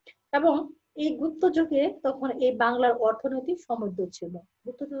 এবং এই গুপ্ত যুগে তখন এই বাংলার অর্থনৈতিক সমৃদ্ধ ছিল।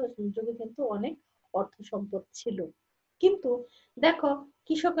 গুপ্ত যুগে কিন্তু অনেক অর্থ সম্পদ ছিল। কিন্তু দেখো,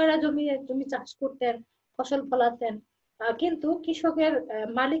 কৃষকেরা জমি চাষ করতেন, ফসল ফলাতেন, কিন্তু কৃষকের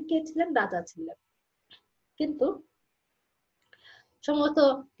মালিক কে ছিলেন, রাজা ছিলেন। কিন্তু সমস্ত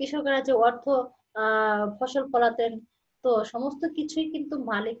কৃষকরা যে অর্থ ফসল ফলাতেন, তো সমস্ত কিছুই কিন্তু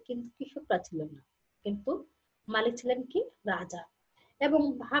মালিক কিন্তু কৃষকরা ছিলেন না, কিন্তু মালিক ছিলেন কি রাজা। এবং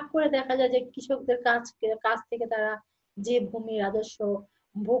ভাগ করে দেখা যায় যে কৃষকদের কাছ থেকে তারা যে ভূমি রাজস্ব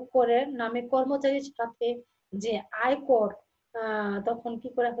ভোগ করে নামে কর্মচারীর সাথে যে আয়কর তখন কি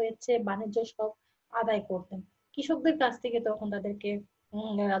করা হয়েছে, বাণিজ্য সব আদায় করতেন কৃষকদের কাছ থেকে। তখন তাদেরকে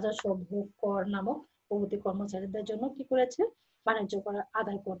রাজস্ব ভোগ কর নামক প্রভৃতি কর্মচারীদের জন্য কি করেছে, বাণিজ্য করা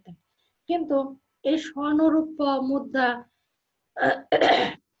আদায় করতেন। কিন্তু এই স্বর্ণরূপা মুদ্রা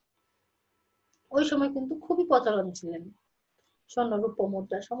ওই সময় কিন্তু খুবই প্রচলন ছিলেন। স্বর্ণ রূপ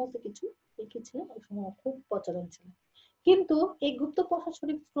মুদ্রা সমস্ত কিছু লিখেছিলেন, ওই সময় খুব প্রচলন ছিল। কিন্তু এই গুপ্ত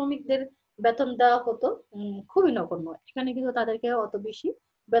প্রশাসনিক শ্রমিকদের বেতন দেওয়া হতো খুবই নগণ্য। এখানে কিন্তু তাদেরকে অত বেশি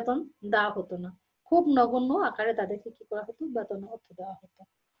বেতন দেওয়া হতো না, খুব নগণ্য আকারে তাদেরকে কি করা হতো, বেতন অর্থ দেওয়া হতো।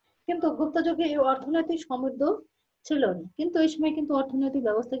 কিন্তু গুপ্ত যুগে এই অর্থনৈতিক সমৃদ্ধ ছিল না, কিন্তু এই সময় কিন্তু অর্থনৈতিক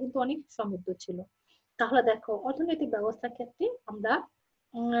ব্যবস্থা কিন্তু অনেক সমৃদ্ধ ছিল। তাহলে দেখো অর্থনৈতিক ব্যবস্থার ক্ষেত্রে আমরা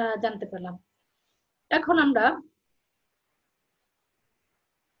জানতে পেলাম। এখন আমরা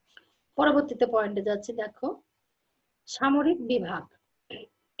পরবর্তীতে পয়েন্টে যাচ্ছি। দেখো সামরিক বিভাগ,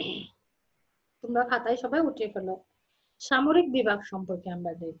 তোমরা খাতায় সবাই উঠিয়ে ফেলো। সামরিক বিভাগ সম্পর্কে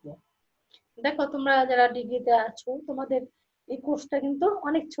আমরা দেখব। দেখো তোমরা যারা ডিগ্রিতে আছো, তোমাদের এই কোর্সটা কিন্তু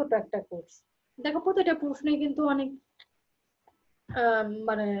অনেক ছোট একটা কোর্স। দেখো প্রতিটা প্রশ্নই কিন্তু অনেক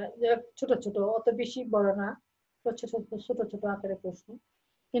মানে ছোট ছোট, অত বেশি বড় না, ছোট ছোট ছোট ছোট আকারের প্রশ্ন।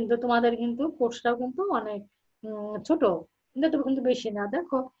 কিন্তু তোমাদের কিন্তু কোর্সটাও কিন্তু অনেক ছোট, কিন্তু কিন্তু বেশি না।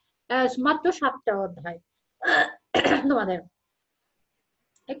 দেখো মাত্র 7টা অধ্যায় তোমাদের।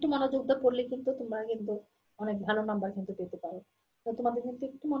 একটু মনোযোগ দিয়ে পড়লে কিন্তু তোমরা কিন্তু অনেক ভালো নাম্বার কিন্তু পেতে পারো। তো তোমাদের কিন্তু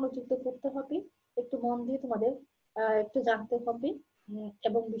একটু মনোযোগ দিয়ে পড়তে হবে, একটু মন দিয়ে তোমাদের একটু জানতে হবে,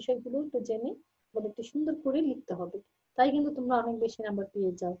 এবং বিষয়গুলো একটু জেনে তোমাদের একটু সুন্দর করে লিখতে হবে। তাই কিন্তু তোমরা অনেক বেশি নাম্বার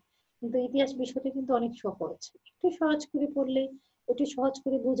পেয়ে যাও। কিন্তু ইতিহাস বিষয়টা কিন্তু অনেক সহজ, একটু সহজ করে পড়লেই, একটু সহজ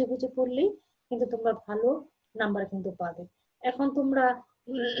করে বুঝে বুঝে পড়লেই কিন্তু তোমরা ভালো নাম্বার কিন্তু পাবে। এখন তোমরা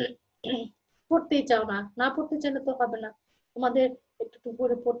পড়তেই চাও না, না পড়তে চাইলে তো হবে না। তোমাদের একটু একটু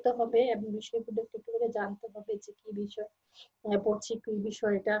করে পড়তে হবে এবং বিষয়গুলো একটু একটু করে জানতে হবে যে কি বিষয় পড়ছি, কি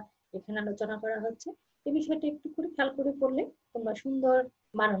বিষয়টা এখানে আলোচনা করা হচ্ছে। এই বিষয়টা একটু করে খেয়াল করে পড়লে তোমরা সুন্দর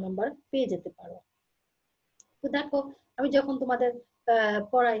 12 নম্বর পেয়ে যেতে পারো। তো দেখো আমি যখন তোমাদের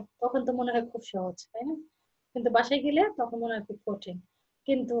পড়াই তখন তো মনে হয় খুব সহজ, তাই না? কিন্তু বাসায় গেলে তখন মনে হয় খুব কঠিন।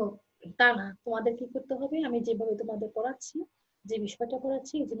 কিন্তু তা না, তোমাদের কি করতে হবে, আমি যেভাবে তোমাদের পড়াচ্ছি, যে বিষয়টা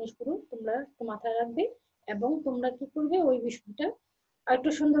পড়াচ্ছি, এই জিনিসগুলো তোমরা একটু মাথায় রাখবে। এবং তোমরা কি করবে, ওই বিষয়টা আর একটু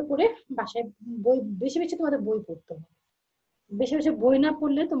সুন্দর করে বাসায় বই বেশি বেশি তোমাদের বই পড়তে হবে। বেশি বেশি বই না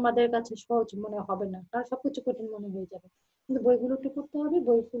পড়লে তোমাদের কাছে সহজ মনে হবে না, কারণ সবকিছু কঠিন মনে হয়ে যাবে। কিন্তু বইগুলো একটু পড়তে হবে,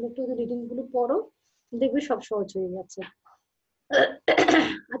 বইগুলো একটু রিডিং গুলো পড়ো, দেখবে সব সহজ হয়ে যাচ্ছে।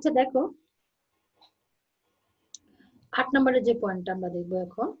 আচ্ছা দেখো 8 নম্বরের যে পয়েন্টটা আমরা দেখবো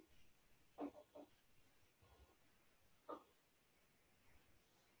এখন।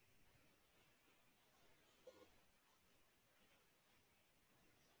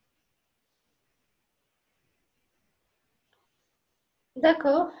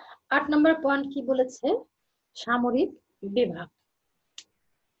 দেখো 8 নম্বর পয়েন্ট কি বলেছে, সামরিক বিভাগ।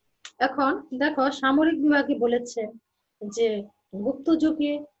 এখন দেখো সামরিক বিভাগে বলেছে যে গুপ্ত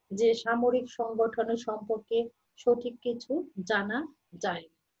যুগে যে সামরিক সংগঠনের সম্পর্কে সঠিক কিছু জানা যায়।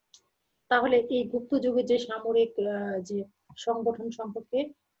 তাহলে এই গুপ্ত যুগে যে সামরিক যে সংগঠন সম্পর্কে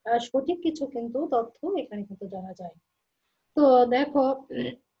সঠিক কিছু কিন্তু তথ্য এখানে কিন্তু জানা যায়। তো দেখো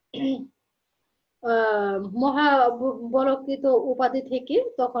মহাবলকৃত উপাধি থেকে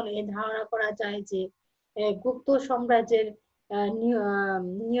তখন এই ধারণা করা যায় যে গুপ্ত সাম্রাজ্যের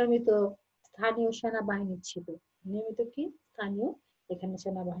নিয়মিত স্থানীয় সেনাবাহিনী ছিল। নিয়মিত কি স্থানীয় এখানে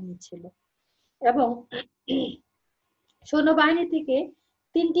সেনাবাহিনী ছিল। এবং সৈন্যবাহিনী থেকে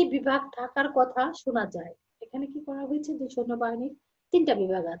 3টি বিভাগ থাকার কথা শোনা যায়। এখানে কি করা হয়েছে, যে সৈন্যবাহিনীর 3টা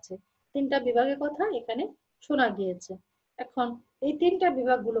বিভাগ আছে, 3টা বিভাগের কথা এখানে শোনা গিয়েছে। এখন এই 3টা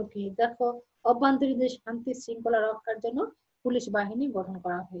বিভাগগুলো কি, দেখো অভ্যন্তরীণ শান্তি শৃঙ্খলা রক্ষার জন্য পুলিশ বাহিনী গঠন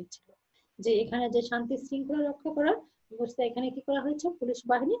করা হয়েছিল। যে এখানে যে শান্তি শৃঙ্খলা রক্ষা করার ব্যবস্থা, এখানে কি করা হয়েছে, পুলিশ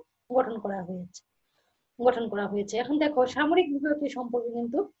বাহিনী গঠন করা হয়েছে, গঠন করা হয়েছে। এখন দেখো সামরিক বিভাগের সম্পর্কে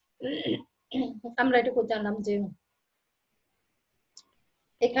কিন্তু আমরা এটুকু জানলাম যে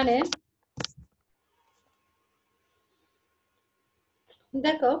এখানে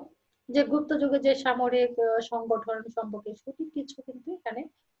দেখো যে গুপ্ত যুগে যে সামরিক সংগঠন সম্পর্কে সঠিক কিছু কিন্তু এখানে,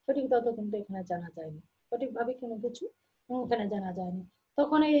 সঠিক তথ্য কিন্তু এখানে জানা যায়নি, সঠিকভাবে কোনো কিছু এখানে জানা যায়নি।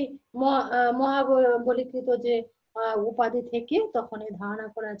 তখন এই মহাবলীকৃত যে উপাধি থেকে তখন এই ধারণা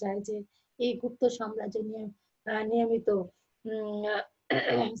করা যায় যে এই গুপ্ত সাম্রাজ্যে নিয়মিত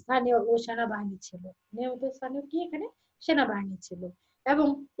স্থানীয় ও সেনাবাহিনী ছিল। নিয়মিত স্থানীয় কি এখানে সেনাবাহিনী ছিল। এবং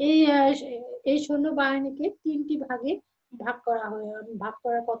এই এই সৈন্যবাহিনীকে 3টি ভাগে ভাগ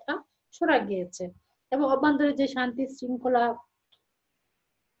করার কথা শোনা গিয়েছে। এবং অভ্যন্তরে যে শান্তি শৃঙ্খলা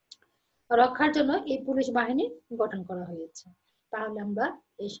রক্ষার জন্য এই পুলিশ বাহিনী গঠন করা হয়েছে। তাহলে আমরা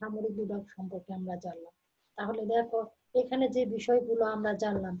এই সামরিক বিভাগ সম্পর্কে আমরা জানলাম। তাহলে দেখো এখানে যে বিষয়গুলো আমরা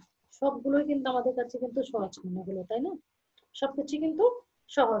জানলাম সবগুলোই কিন্তু আমাদের কাছে কিন্তু সহজ মনে হলো, তাই না? সবকিছু কিন্তু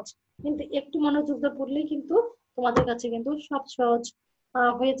সহজ, কিন্তু একটু মনোযোগ দিয়ে পড়লেই কিন্তু তোমাদের কাছে কিন্তু সব সহজ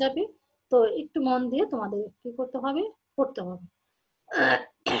হয়ে যাবে। তো একটু মন দিয়ে তোমাদের কি করতে হবে, পড়তে হবে।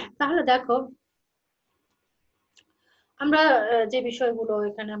 তাহলে দেখো আমরা যে বিষয়গুলো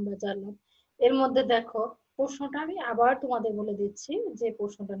এখানে আমরা জানলাম এর মধ্যে দেখো প্রশ্নটা আমি আবার তোমাদের বলে দিচ্ছি, যে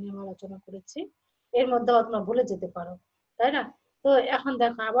প্রশ্নটা নিয়ে আমরা আলোচনা করেছি এর মধ্যে তোমরা ভুলে যেতে পারো, তাই না? তো এখন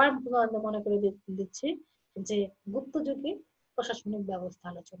দেখো আবার তোমাদের মনে করে দিচ্ছি যে গুপ্ত যুগে প্রশাসনিক ব্যবস্থা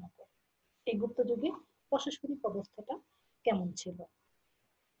আলোচনা করো। এই গুপ্ত যুগে প্রশাসনিক অবস্থাটা কেমন ছিল।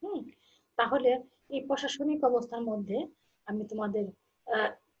 হুম, তাহলে এই প্রশাসনিক অবস্থার মধ্যে আমি তোমাদের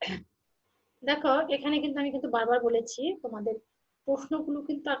আহ দেখো এখানে কিন্তু আমি কিন্তু বারবার বলেছি তোমাদের প্রশ্নগুলো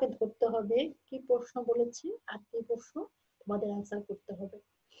কিন্তু আগে ধরতে হবে, কি প্রশ্ন বলেছি আর কি প্রশ্ন তোমাদের অ্যান্সার করতে হবে।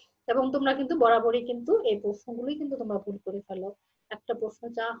 এবং তোমরা কিন্তু বরাবরই কিন্তু এই প্রশ্নগুলোই কিন্তু তোমরা ভুল করে ফেলো। একটা প্রশ্ন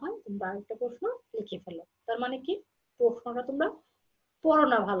চাওয়া হয় তোমরা আরেকটা প্রশ্ন লিখে ফেলো, তার মানে কি প্রশ্নটা তোমরা পড়ো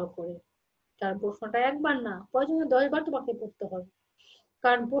না ভালো করে। কারণ প্রশ্নটা একবার না প্রয়োজনে 10 বার তোমাকে পড়তে হবে।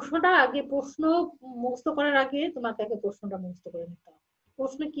 কারণ প্রশ্নটা আগে প্রশ্ন মুখস্থ করার আগে তোমাকে আগে প্রশ্নটা মুখস্থ করে নিতে হবে।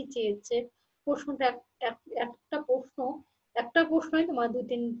 প্রশ্ন কি চেয়েছে, প্রশ্নটা একটা প্রশ্ন, একটা প্রশ্নই তোমার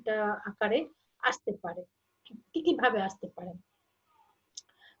 2-3টা আকারে আসতে পারে, কি কি ভাবে আসতে পারে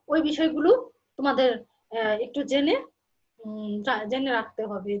ওই বিষয়গুলো তোমাদের একটু জেনে রাখতে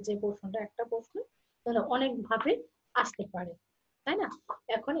হবে, যে প্রশ্নটা একটা প্রশ্ন অনেক ভাবে আসতে পারে, তাই না?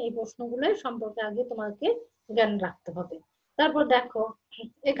 এখন এই প্রশ্নগুলো সম্পর্কে আগে তোমাকে জ্ঞান রাখতে হবে। তারপর দেখো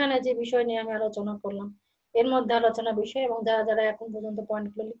এখানে যে বিষয় নিয়ে আমি আলোচনা করলাম এর মধ্যে আলোচনা বিষয়, এবং যারা যারা এখন পর্যন্ত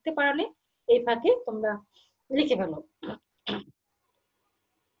পয়েন্টগুলো লিখতে পারোনি এই ফাঁকে তোমরা লিখে ফেলো।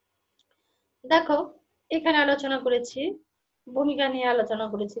 দেখো এখানে আলোচনা করেছি ভূমিকা নিয়ে আলোচনা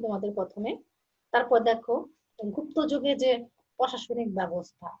করেছি তোমাদের প্রথমে। তারপর দেখো গুপ্ত যুগে যে প্রশাসনিক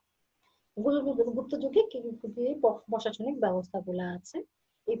ব্যবস্থা, গুপ্ত যুগে কি কি প্রশাসনিক ব্যবস্থাগুলো আছে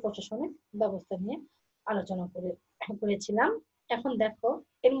এই প্রশাসনিক ব্যবস্থা নিয়ে আলোচনা করেছিলাম। এখন দেখো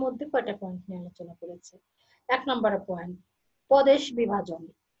এর মধ্যে কয়টা পয়েন্ট নিয়ে আলোচনা করেছে। 1 নম্বর পয়েন্ট প্রদেশ বিভাজন,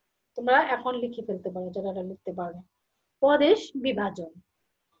 তোমরা এখন লিখে ফেলতে পারো যারা লিখতে পারো। প্রদেশ বিভাজন।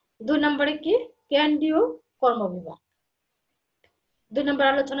 2 নম্বরে কি কেন্দ্রীয় কর্মবিভাগ। 2 নম্বর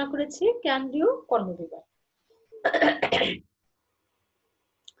আলোচনা করেছি কেন্দ্রীয় কর্মবিভাগ।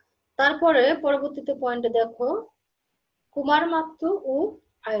 তারপরে পরবর্তীতে পয়েন্টে দেখো কুমার মাত্র ও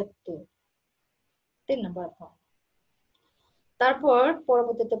আয়ত্ত, 3 নম্বর পয়েন্ট। তারপর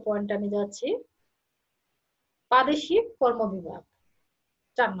পরবর্তীতে পয়েন্ট আমি যাচ্ছি প্রাদেশিক কর্মবিভাগ,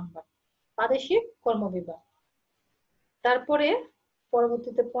 4 নম্বর প্রাদেশিক কর্মবিভাগ। তারপরে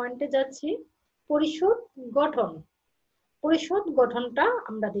পরবর্তীতে পয়েন্টে যাচ্ছি পরিষদ গঠন, পরিষদ গঠনটা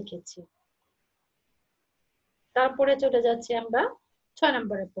আমরা দেখেছি। তারপরে চলে যাচ্ছি আমরা 6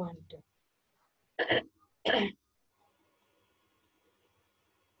 নম্বরের পয়েন্টে।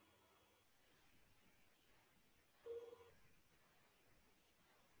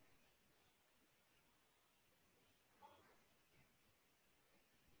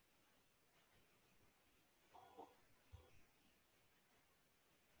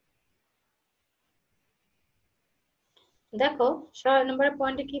 দেখো 6 নম্বরের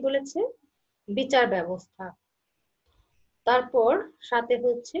পয়েন্টে কি বলেছে, বিচার ব্যবস্থা। তারপর সাথে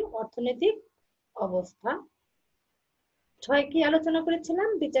হচ্ছে অর্থনৈতিক অবস্থা। 6 কি আলোচনা করেছিলাম,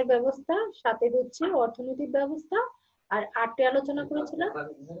 বিচার ব্যবস্থা, সাথে হচ্ছে অর্থনৈতিক ব্যবস্থা, আর 8 আলোচনা করেছিলাম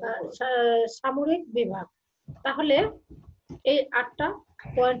সামরিক বিভাগ। তাহলে এই 8টা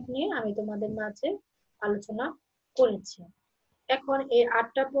পয়েন্ট নিয়ে আমি তোমাদের মাঝে আলোচনা করেছি। এখন এই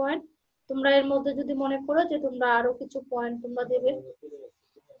 8টা পয়েন্ট তোমরা এর মধ্যে যদি মনে করো যে তোমরা আরো কিছু পয়েন্ট তোমরা দেবে,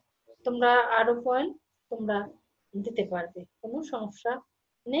 তোমরা আরো পয়েন্ট তোমরা দিতে পারবে, কোনো সমস্যা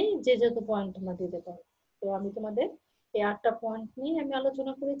নেই, যে যত পয়েন্ট তোমরা দিতে পারো। তো আমি তোমাদের এই 8টা পয়েন্ট নিয়ে আমি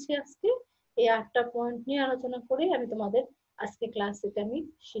আলোচনা করেছি আজকে। এই 8টা পয়েন্ট নিয়ে আলোচনা করে আমি তোমাদের আজকে ক্লাসে আমি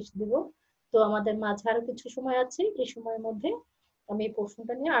শেষ দিব। তো আমাদের মাঝে আরো কিছু সময় আছে, এই সময়ের মধ্যে আমি এই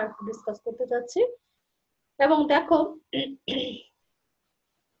প্রশ্নটা নিয়ে আর একটু ডিসকাস করতে যাচ্ছি। এবং দেখো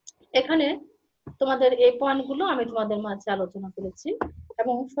এখানে তোমাদের এই পয়েন্টগুলো আমি তোমাদের মাঝে আলোচনা করেছি।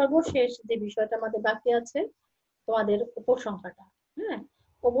 এবং সর্বশেষ যে বিষয়টা আমাদের বাকি আছে তোমাদের উপসংখ্যাটা। হ্যাঁ,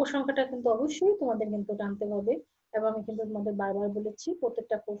 উপসংখ্যাটা কিন্তু অবশ্যই তোমাদের কিন্তু জানতে হবে। এবং আমি কিন্তু তোমাদের বারবার বলেছি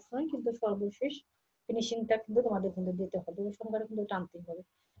প্রত্যেকটা প্রশ্নই কিন্তু সর্বশেষ ফিনিশিংটা কিন্তু তোমাদের কিন্তু দিতে হবে, উপসংহারে কিন্তু টানতে হবে।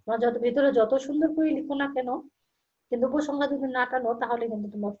 তোমরা যত ভিতরে যত সুন্দর করে লিখো না কেন, কিন্তু উপসংহার যদি না টানো তাহলে কিন্তু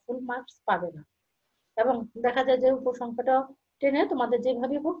তোমরা ফুল মার্কস পাবে না। এবং দেখা যায় যে উপসংখ্যাটা টেনে তোমাদের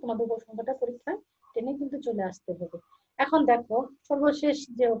যেভাবে হোক তোমাদের উপসংখ্যাটা পরীক্ষায় টেনে কিন্তু চলে আসতে হবে। এখন দেখো সর্বশেষ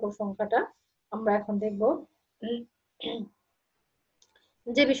যে উপসংখ্যাটা আমরা এখন দেখব,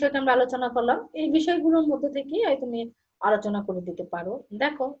 যে বিষয়টা আমরা আলোচনা করলাম এই বিষয়গুলোর মধ্যে থেকে তুমি আলোচনা করে দিতে পারো।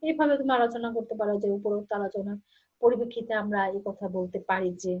 দেখো এইভাবে তুমি আলোচনা করতে পারো যে উপরোক্ত আলোচনার পরিপ্রেক্ষিতে আমরা এই কথা বলতে পারি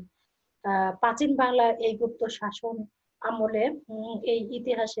যে প্রাচীন বাংলার এই গুপ্ত শাসন আমলে এই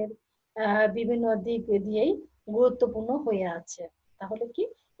ইতিহাসের বিভিন্ন দিক দিয়েই গুরুত্বপূর্ণ হয়ে আছে। তাহলে কি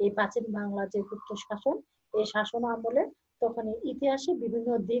এই প্রাচীন বাংলার যে গুপ্ত শাসন, এই শাসন আমলে তখন ইতিহাসে বিভিন্ন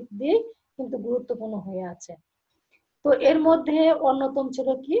দিক দিয়ে কিন্তু গুরুত্বপূর্ণ হয়ে আছে। তো এর মধ্যে অন্যতম ছিল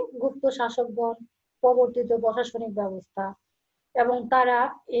কি গুপ্ত শাসকগণ প্রবর্তিত প্রশাসনিক ব্যবস্থা, এবং তারা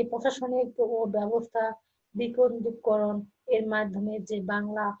এই প্রশাসনিক ও ব্যবস্থা বিকেন্দ্রীকরণ এর মাধ্যমে যে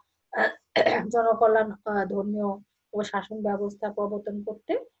বাংলা জনকল্যাণ ধর্মীয় ও শাসন ব্যবস্থা প্রবর্তন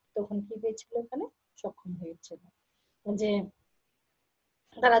করতে তখন কি হয়েছিল, এখানে সক্ষম হয়েছিল। যে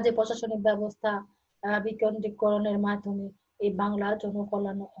তারা যে প্রশাসনিক ব্যবস্থা বিকেন্দ্রীকরণের মাধ্যমে এই বাংলা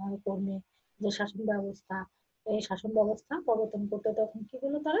জনকল্যাণ কর্মে যে শাসন ব্যবস্থা, এই শাসন ব্যবস্থা প্রবর্তন করতে তখন কি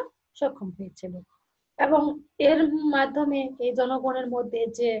হলো, তারা সক্ষম হয়েছিল। এবং এর মাধ্যমে এই জনগণের মধ্যে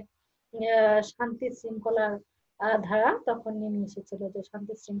যে শান্তি শৃঙ্খলার ধারা তখন নেমে এসেছিল, যে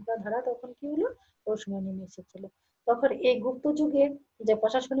শান্তি শৃঙ্খলা ধারা তখন কি হলো, ওই সময় নেমে এসেছিল। তখন এই গুপ্ত যুগে যে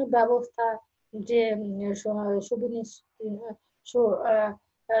প্রশাসনিক ব্যবস্থা যে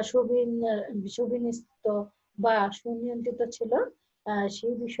সুবিন্যস্ত বা সুনিয়ন্ত্রিত ছিল,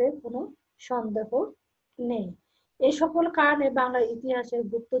 সেই বিষয়ে কোনো সন্দেহ নেই। এই সকল কারণে বাংলার ইতিহাসের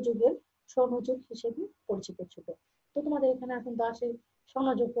গুপ্ত যুগের স্বর্ণযুগ হিসেবে পরিচিত ছিল। তো তোমাদের এখানে এখন তো আসে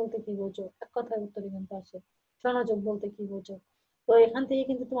স্বর্ণযুগ বলতে কি বোঝো, এক কথায় উত্তরে কিন্তু আসে স্বর্ণযুগ বলতে কি বোঝো। তো এখান থেকে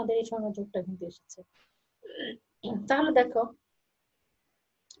কিন্তু তোমাদের এই স্বর্ণযুগটা কিন্তু এসেছে। তাহলে দেখো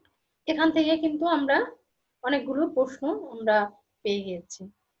এখান থেকে কিন্তু আমরা অনেকগুলো প্রশ্ন আমরা পেয়ে গেছি।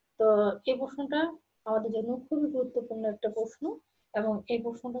 তো এই প্রশ্নটা আমাদের জন্য খুবই গুরুত্বপূর্ণ একটা প্রশ্ন, এবং এই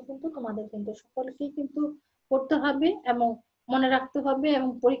প্রশ্নটা কিন্তু তোমাদের কিন্তু সকলকেই কিন্তু করতে হবে এবং মনে রাখতে হবে, এবং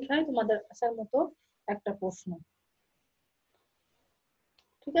পরীক্ষায় তোমাদের আসার মতো একটা প্রশ্ন।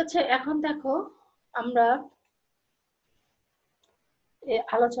 ঠিক আছে, এখন দেখো আমরা এই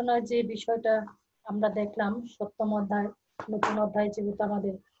আলোচনার যে বিষয়টা আমরা দেখলাম, সপ্তম অধ্যায় নতুন অধ্যায় যেহেতু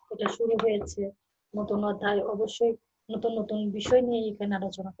আমাদের এটা শুরু হয়েছে, নতুন অধ্যায় অবশ্যই নতুন নতুন বিষয় নিয়ে এখানে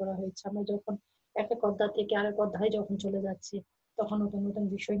আলোচনা করা হয়েছে। আমরা যখন এক এক অধ্যায় থেকে আরেক অধ্যায় যখন চলে যাচ্ছি, তখন নতুন নতুন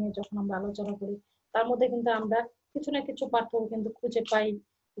বিষয় নিয়ে যখন আমরা আলোচনা করি, তার মধ্যে কিন্তু আমরা কিছু না কিছু পার্থক্য কিন্তু খুঁজে পাই,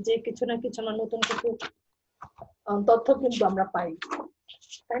 যে কিছু না কিছু না নতুন কিছু তথ্য কিন্তু আমরা পাই,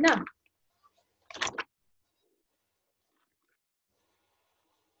 তাই না?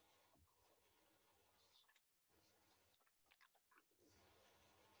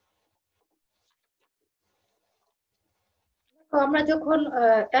 তো আমরা যখন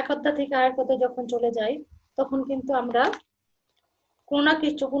এক অধ্যায় থেকে আরেক অধ্যায় যখন চলে যাই, তখন কিন্তু আমরা কোনো না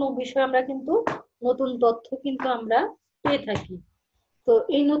কিছু কোনো বিষয় আমরা কিন্তু নতুন তথ্য কিন্তু আমরা পেয়ে থাকি। তো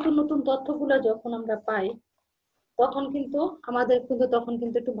এই নতুন নতুন তথ্যগুলো যখন আমরা পাই, তখন কিন্তু আমাদের কিন্তু তখন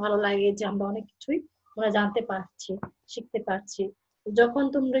কিন্তু একটু ভালো লাগে যে আমরা অনেক কিছুই আমরা জানতে পারছি, শিখতে পারছি। যখন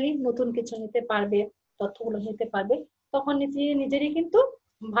তোমরা নতুন কিছু নিতে পারবে, তথ্যগুলো নিতে পারবে, তখন নিজেরই কিন্তু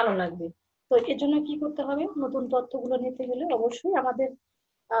ভালো লাগবে। তো এর জন্য কি করতে হবে, নতুন তথ্যগুলো নিতে গেলে অবশ্যই আমাদের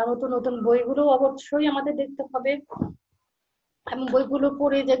নতুন নতুন বইগুলো অবশ্যই আমাদের দেখতে হবে, এবং বইগুলো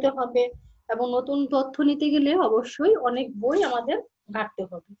পড়ে যেতে হবে। এবং নতুন তথ্য নিতে গেলে অবশ্যই অনেক বই আমাদের ঘাটতে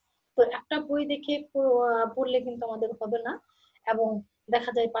হবে। তো একটা বই দেখে পড়লে কিন্তু আমাদের হবে না, এবং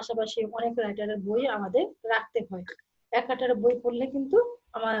দেখা যায় পাশাপাশি অনেক রাইটারের বই আমাদের রাখতে হয়। এক রাইটারের বই পড়লে কিন্তু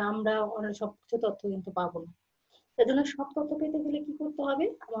আমরা অনেক সবকিছু তথ্য কিন্তু পাবো না। সেজন্য সব তথ্য পেতে গেলে কি করতে হবে,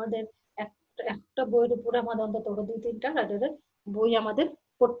 আমাদের একটা বইয়ের উপরে আমাদের অন্তত দুই তিনটা রাইটারের বই আমাদের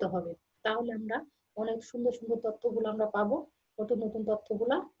পড়তে হবে। তাহলে আমরা অনেক সুন্দর সুন্দর তথ্যগুলো আমরা পাবো, নতুন নতুন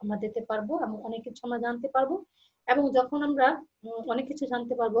তথ্যগুলো আমরা দিতে পারবো, এবং অনেক কিছু আমরা জানতে পারবো। এবং যখন আমরা অনেক কিছু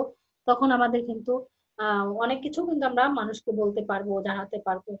জানতে পারবো, তখন আমাদের কিন্তু অনেক কিছু কিন্তু আমরা মানুষকে বলতে পারবো, জানাতে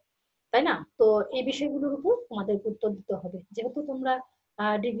পারবো, তাই না? তো এই বিষয়গুলোর উপর তোমাদের গুরুত্ব দিতে হবে। যেহেতু তোমরা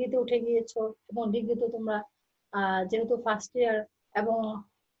ডিগ্রিতে উঠে গিয়েছো, এবং ডিগ্রিতে তোমরা যেহেতু ফার্স্ট ইয়ার এবং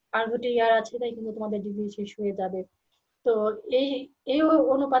আর দুটি ইয়ার আছে, তাই কিন্তু তোমাদের ডিগ্রি শেষ হয়ে যাবে। তো এই এই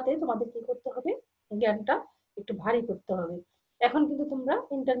অনুপাতে তোমাদের কি করতে হবে, জ্ঞানটা একটু ভারী করতে হবে। এখন কিন্তু তোমরা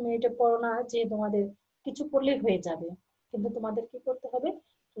ইন্টারমিডিয়েটে পড়ো না যে তোমাদের কিছু পড়লেই হয়ে যাবে, কিন্তু তোমাদের কি করতে হবে,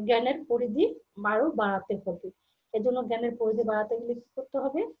 জ্ঞানের পরিধি আরো বাড়াতে হবে। এর জন্য জ্ঞানের পরিধি বাড়াতে গেলে কি করতে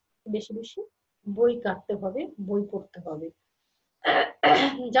হবে? বেশি বেশি বই কাটতে হবে, বই পড়তে হবে।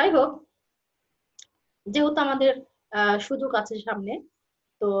 যাই হোক, যেহেতু আমাদের সুযোগ আছে সামনে,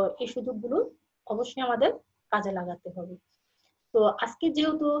 তো এই সুযোগগুলো অবশ্যই আমাদের কাজে লাগাতে হবে। তো আজকে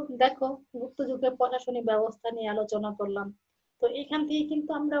যেহেতু দেখো গুপ্ত যুগের প্রশাসনিক ব্যবস্থা নিয়ে আলোচনা করলাম, তো এখান থেকে কিন্তু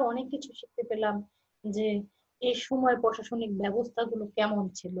আমরা অনেক কিছু শিখতে পেলাম যে এই সময় প্রশাসনিক ব্যবস্থাগুলো কেমন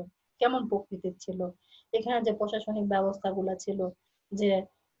ছিল, কেমন প্রকৃতির ছিল। এখানে যে প্রশাসনিক ব্যবস্থাগুলো ছিল, যে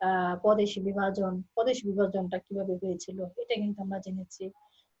পদেশ বিভাজনটা কিভাবে হয়েছিল, এটা কিন্তু আমরা জেনেছি।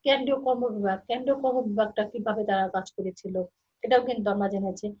 কেন্দ্রীয় কর্ম বিভাগটা কিভাবে তারা কাজ করেছিল, এটাও কিন্তু আমরা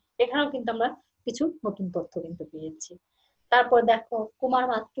জেনেছি। এখানেও কিন্তু আমরা কিছু নতুন তথ্য কিন্তু পেয়েছি। তারপর দেখো কুমার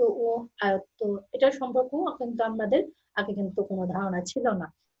মাত্র ও আয়ত্ত, এটার সম্পর্কেও কিন্তু আমাদের আগে কিন্তু কোনো ধারণা ছিল না।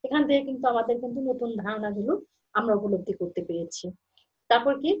 এখান থেকে কিন্তু আমাদের কিন্তু নতুন ধারণাগুলো আমরা উপলব্ধি করতে পেরেছি।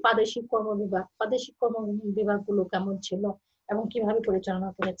 তারপর কি প্রাদেশিক কর্ম বিভাগ গুলো কেমন ছিল এবং কিভাবে পরিচালনা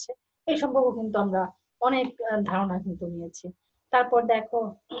করেছে, এই সম্পর্কে কিন্তু আমরা অনেক ধারণা কিন্তু নিয়েছি। তারপর দেখো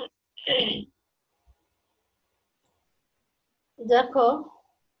দেখো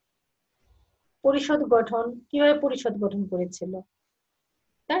কিভাবে পরিষদ গঠন করেছিল,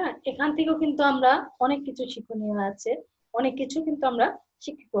 তাই না? এখান থেকেও কিন্তু আমরা অনেক কিছু শিক্ষণীয় আছে, অনেক কিছু কিন্তু আমরা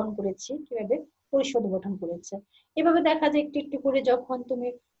শিক্ষা গ্রহণ করেছি কিভাবে পরিষদ গঠন করেছে। এভাবে দেখা যায় একটু একটু করে যখন তুমি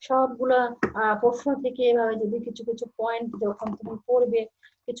সবগুলা প্রশ্ন থেকে এভাবে যদি কিছু কিছু পয়েন্ট যখন তুমি পড়বে,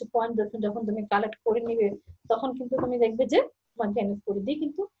 কিছু পয়েন্ট যখন তুমি কালেক্ট করে নিবে, তখন কিন্তু তুমি দেখবে যে তোমার জ্ঞানের পরিধি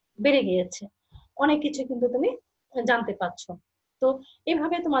কিন্তু বেড়ে গিয়েছে, অনেক কিছু কিন্তু তুমি জানতে পারছো। তো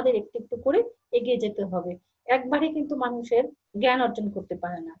এভাবে তোমাদের একটু একটু করে এগিয়ে যেতে হবে। একবারে কিন্তু মানুষের জ্ঞান অর্জন করতে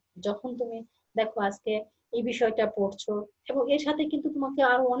পারে না। যখন তুমি দেখো আজকে এই বিষয়টা পড়ছো এবং এর সাথে কিন্তু তোমাকে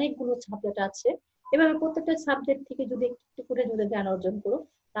আরো অনেকগুলো সাবজেক্ট আছে, এভাবে প্রত্যেকটা সাবজেক্ট থেকে যদি একটু একটু করে যদি জ্ঞান অর্জন করো,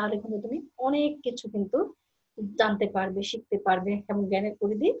 তাহলে কিন্তু তুমি অনেক কিছু কিন্তু জানতে পারবে, শিখতে পারবে এবং জ্ঞানের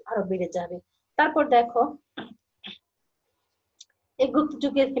পরিধি আরো বেড়ে যাবে। তারপর দেখো এই গুপ্ত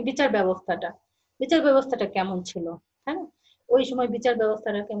যুগের বিচার ব্যবস্থাটা কেমন ছিল, হ্যাঁ, ওই সময় বিচার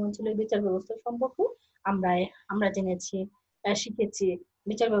ব্যবস্থাটা কেমন ছিল, বিচার ব্যবস্থা সম্পর্কে আমরা আমরা জেনেছি, শিখেছি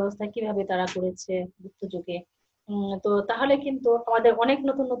বিচার ব্যবস্থা কিভাবে তারা করেছে গুপ্ত যুগে। তো তাহলে কিন্তু আমাদের অনেক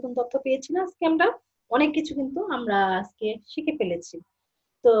নতুন নতুন তথ্য পেয়েছি না আজকে আমরা, অনেক কিছু কিন্তু আমরা আজকে শিখে ফেলেছি।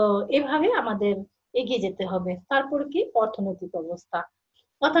 তো এভাবে আমাদের এগিয়ে যেতে হবে। তারপর কি অর্থনৈতিক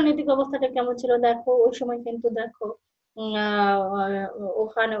অবস্থাটা কেমন ছিল দেখো, ওই সময় কিন্তু দেখো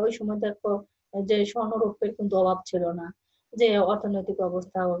ওখানে ওই সময় দেখো যে স্বর্ণরৌপ্যের কিন্তু অভাব ছিল না। যে অর্থনৈতিক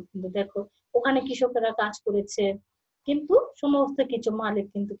অবস্থাও কিন্তু দেখো, ওখানে কৃষকেরা কাজ করেছে, কিন্তু সমস্ত কিছু মালিক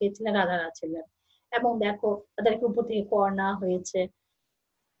কিন্তু কে ছিলেন? রাজারা ছিলেন। এবং দেখো তাদেরকে উপর থেকে কর নেওয়া হয়েছে।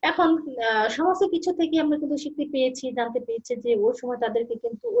 এখন সমস্ত কিছু থেকে আমরা কিন্তু শিখতে পেয়েছি, জানতে পেরেছি যে ওই সময় তাদেরকে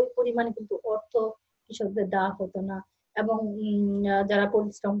কিন্তু ওই পরিমাণে কিন্তু অর্থ কৃষকদের দেওয়া হতো না। এবং যারা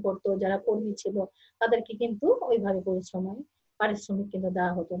পরিশ্রম করতো, যারা কর্মী ছিল, তাদেরকে কিন্তু ওইভাবে পারিশ্রমিক কিন্তু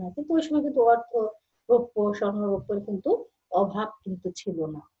দেওয়া হতো না। কিন্তু ওই সময় কিন্তু স্বর্ণ রৌপ্যের কিন্তু অভাব কিন্তু ছিল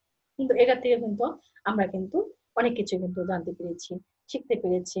না। কিন্তু এটা থেকে কিন্তু আমরা কিন্তু অনেক কিছু কিন্তু জানতে পেরেছি, শিখতে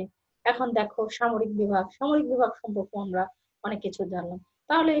পেরেছি। এখন দেখো সামরিক বিভাগ সম্পর্কে আমরা অনেক কিছু জানলাম।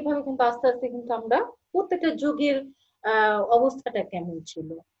 তাহলে এইভাবে কিন্তু আস্তে আস্তে কিন্তু আমরা প্রত্যেকটা যুগের অবস্থাটা কেমন ছিল,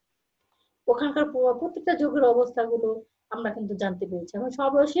 ওখানকার প্রত্যেকটা যুগের অবস্থাগুলো আমরা কিন্তু জানতে পেরেছি। এবং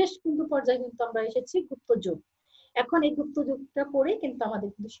সর্বশেষ কিন্তু পর্যায়ে কিন্তু আমরা এসেছি গুপ্ত যুগ। এখন এই গুপ্ত যুগটা পড়ে কিন্তু আমাদের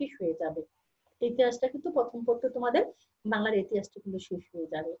কিন্তু শেষ হয়ে যাবে। ইতিহাসটা কিন্তু প্রথম পড়তে তোমাদের বাংলার ইতিহাসটা কিন্তু শেষ হয়ে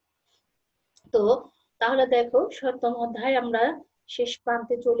যাবে। তো তাহলে দেখো 7ম অধ্যায় আমরা শেষ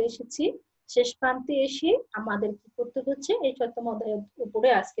প্রান্তে চলে এসেছি। শেষ প্রান্তে এসে আমাদের কি করতে হচ্ছে, এই 7ম অধ্যায়ের উপরে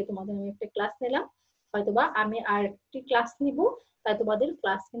আজকে তোমাদের আমি একটা ক্লাস নিলাম, হয়তোবা আমি আর একটি ক্লাস নিব, তাই তোমাদের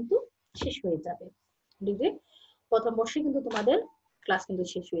ক্লাস কিন্তু শেষ হয়ে যাবে। ডিগ্রি প্রথম বর্ষে কিন্তু তোমাদের ক্লাস কিন্তু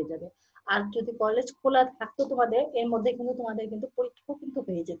শেষ হয়ে যাবে। আর যদি কলেজ খোলা থাকতো তোমাদের, এর মধ্যে কিন্তু তোমাদের কিন্তু পরীক্ষাও কিন্তু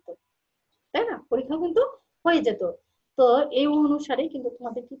হয়ে যেত, তাই না? পরীক্ষা কিন্তু হয়ে যেত। তো এই অনুসারে কিন্তু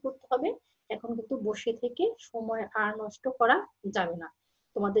তোমাদের কি করতে হবে, এখন কিন্তু বসে থেকে সময় আর নষ্ট করা যাবে না।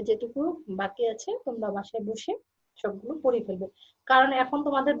 তোমাদের যেটুকু বাকি আছে তোমরা বাসায় বসে সবগুলো পড়ে ফেলবে। কারণ এখন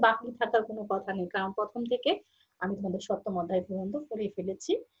তোমাদের বাকি থাকার কোনো কথা নেই, কারণ প্রথম থেকে আমি তোমাদের 7ম অধ্যায় পর্যন্ত পড়িয়ে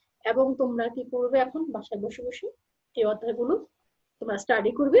ফেলেছি। এবং তোমরা কি করবে, এখন বাসায় বসে বসে এই অধ্যায়গুলো তোমরা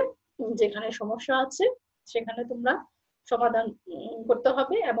স্টাডি করবে। যেখানে সমস্যা আছে সেখানে তোমরা সমাধান করতে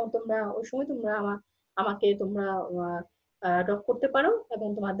হবে। এবং তোমরা ওই সময় তোমরা আমাকে তোমরা ডক করতে পারো, এবং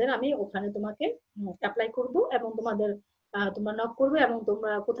তোমাদের আমি ওখানে তোমাকে অ্যাপ্লাই করব, এবং তোমরা নক করবে, এবং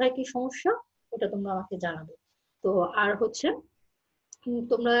তোমরা কোথায় কি সমস্যা ওটা তোমরা আমাকে জানাবে। তো আর হচ্ছে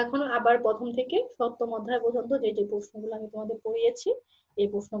তোমরা এখন আবার প্রথম থেকে 7ম অধ্যায় পর্যন্ত যে যে প্রশ্নগুলো আমি তোমাদের পড়িয়েছি, এই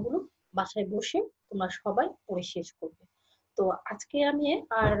প্রশ্নগুলো বাসায় বসে তোমরা সবাই পড়ে শেষ করবে। তো আজকে আমি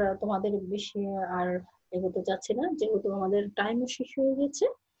আর তোমাদের বেশি আর এগোতে যাচ্ছি না, যেহেতু আমাদের টাইমও শেষ হয়ে গেছে।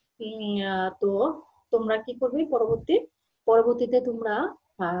 তো তোমরা কি করবে, পরবর্তীতে তোমরা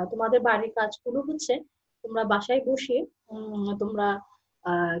তোমাদের বাড়ির কাজগুলো হচ্ছে তোমরা বাসায় বসে তোমরা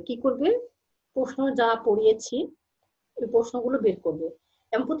কি করবে, প্রশ্ন যা পড়িয়েছি ওই প্রশ্নগুলো বের করবে।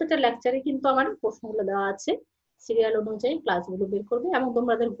 এবং প্রত্যেকটা লেকচারে কিন্তু আমার প্রশ্নগুলো দেওয়া আছে, সিরিয়াল অনুযায়ী ক্লাসগুলো বের করবে। এবং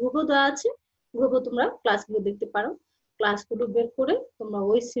তোমাদের গ্রুপও দেওয়া আছে, গ্রুপে তোমরা ক্লাসগুলো দেখতে পারো। ক্লাসগুলো বের করে তোমরা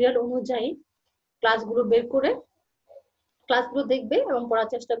ওই সিরিয়াল অনুযায়ী ক্লাসগুলো বের করে ক্লাসগুলো দেখবে এবং পড়ার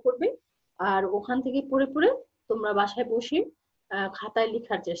চেষ্টা করবে। আর ওখান থেকে পড়ে পড়ে তোমরা বাসায় বসে খাতায়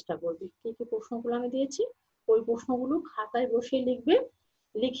লেখার চেষ্টা করবে। কি কি প্রশ্নগুলো আমি দিয়েছি ওই প্রশ্নগুলো খাতায় বসে লিখবে।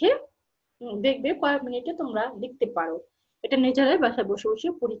 লিখে দেখবে কয়েক মিনিটে তোমরা লিখতে পারো। এটা নিজেরাই বাসায় বসে বসে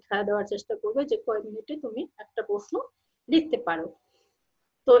পরীক্ষা দেওয়ার চেষ্টা করবে যে কয়েক মিনিটে তুমি একটা প্রশ্ন লিখতে পারো।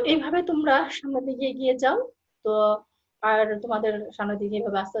 তো এইভাবে তোমরা সামনের দিকে এগিয়ে যাও। তো আর তোমাদের সামনের দিকে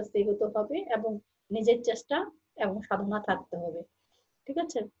এভাবে আস্তে আস্তে এগোতে হবে এবং নিজের চেষ্টা এবং সাধনা থাকতে হবে। ঠিক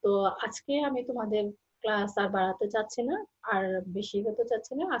আছে? তো আজকে আমি তোমাদের ক্লাস আর বাড়াতে চাচ্ছি না, আর বেশি এগোতে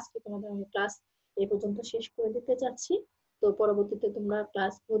চাচ্ছি না। আজকে তোমাদের আমি ক্লাস এই পর্যন্ত শেষ করে দিতে চাচ্ছি। তো পরবর্তীতে তোমরা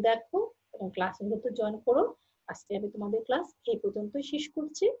ক্লাসগুলো দেখো এবং ক্লাসগুলোতে জয়েন করো। আজকে আমি তোমাদের ক্লাস এই পর্যন্তই শেষ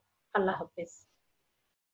করছি। আল্লাহ হাফেজ।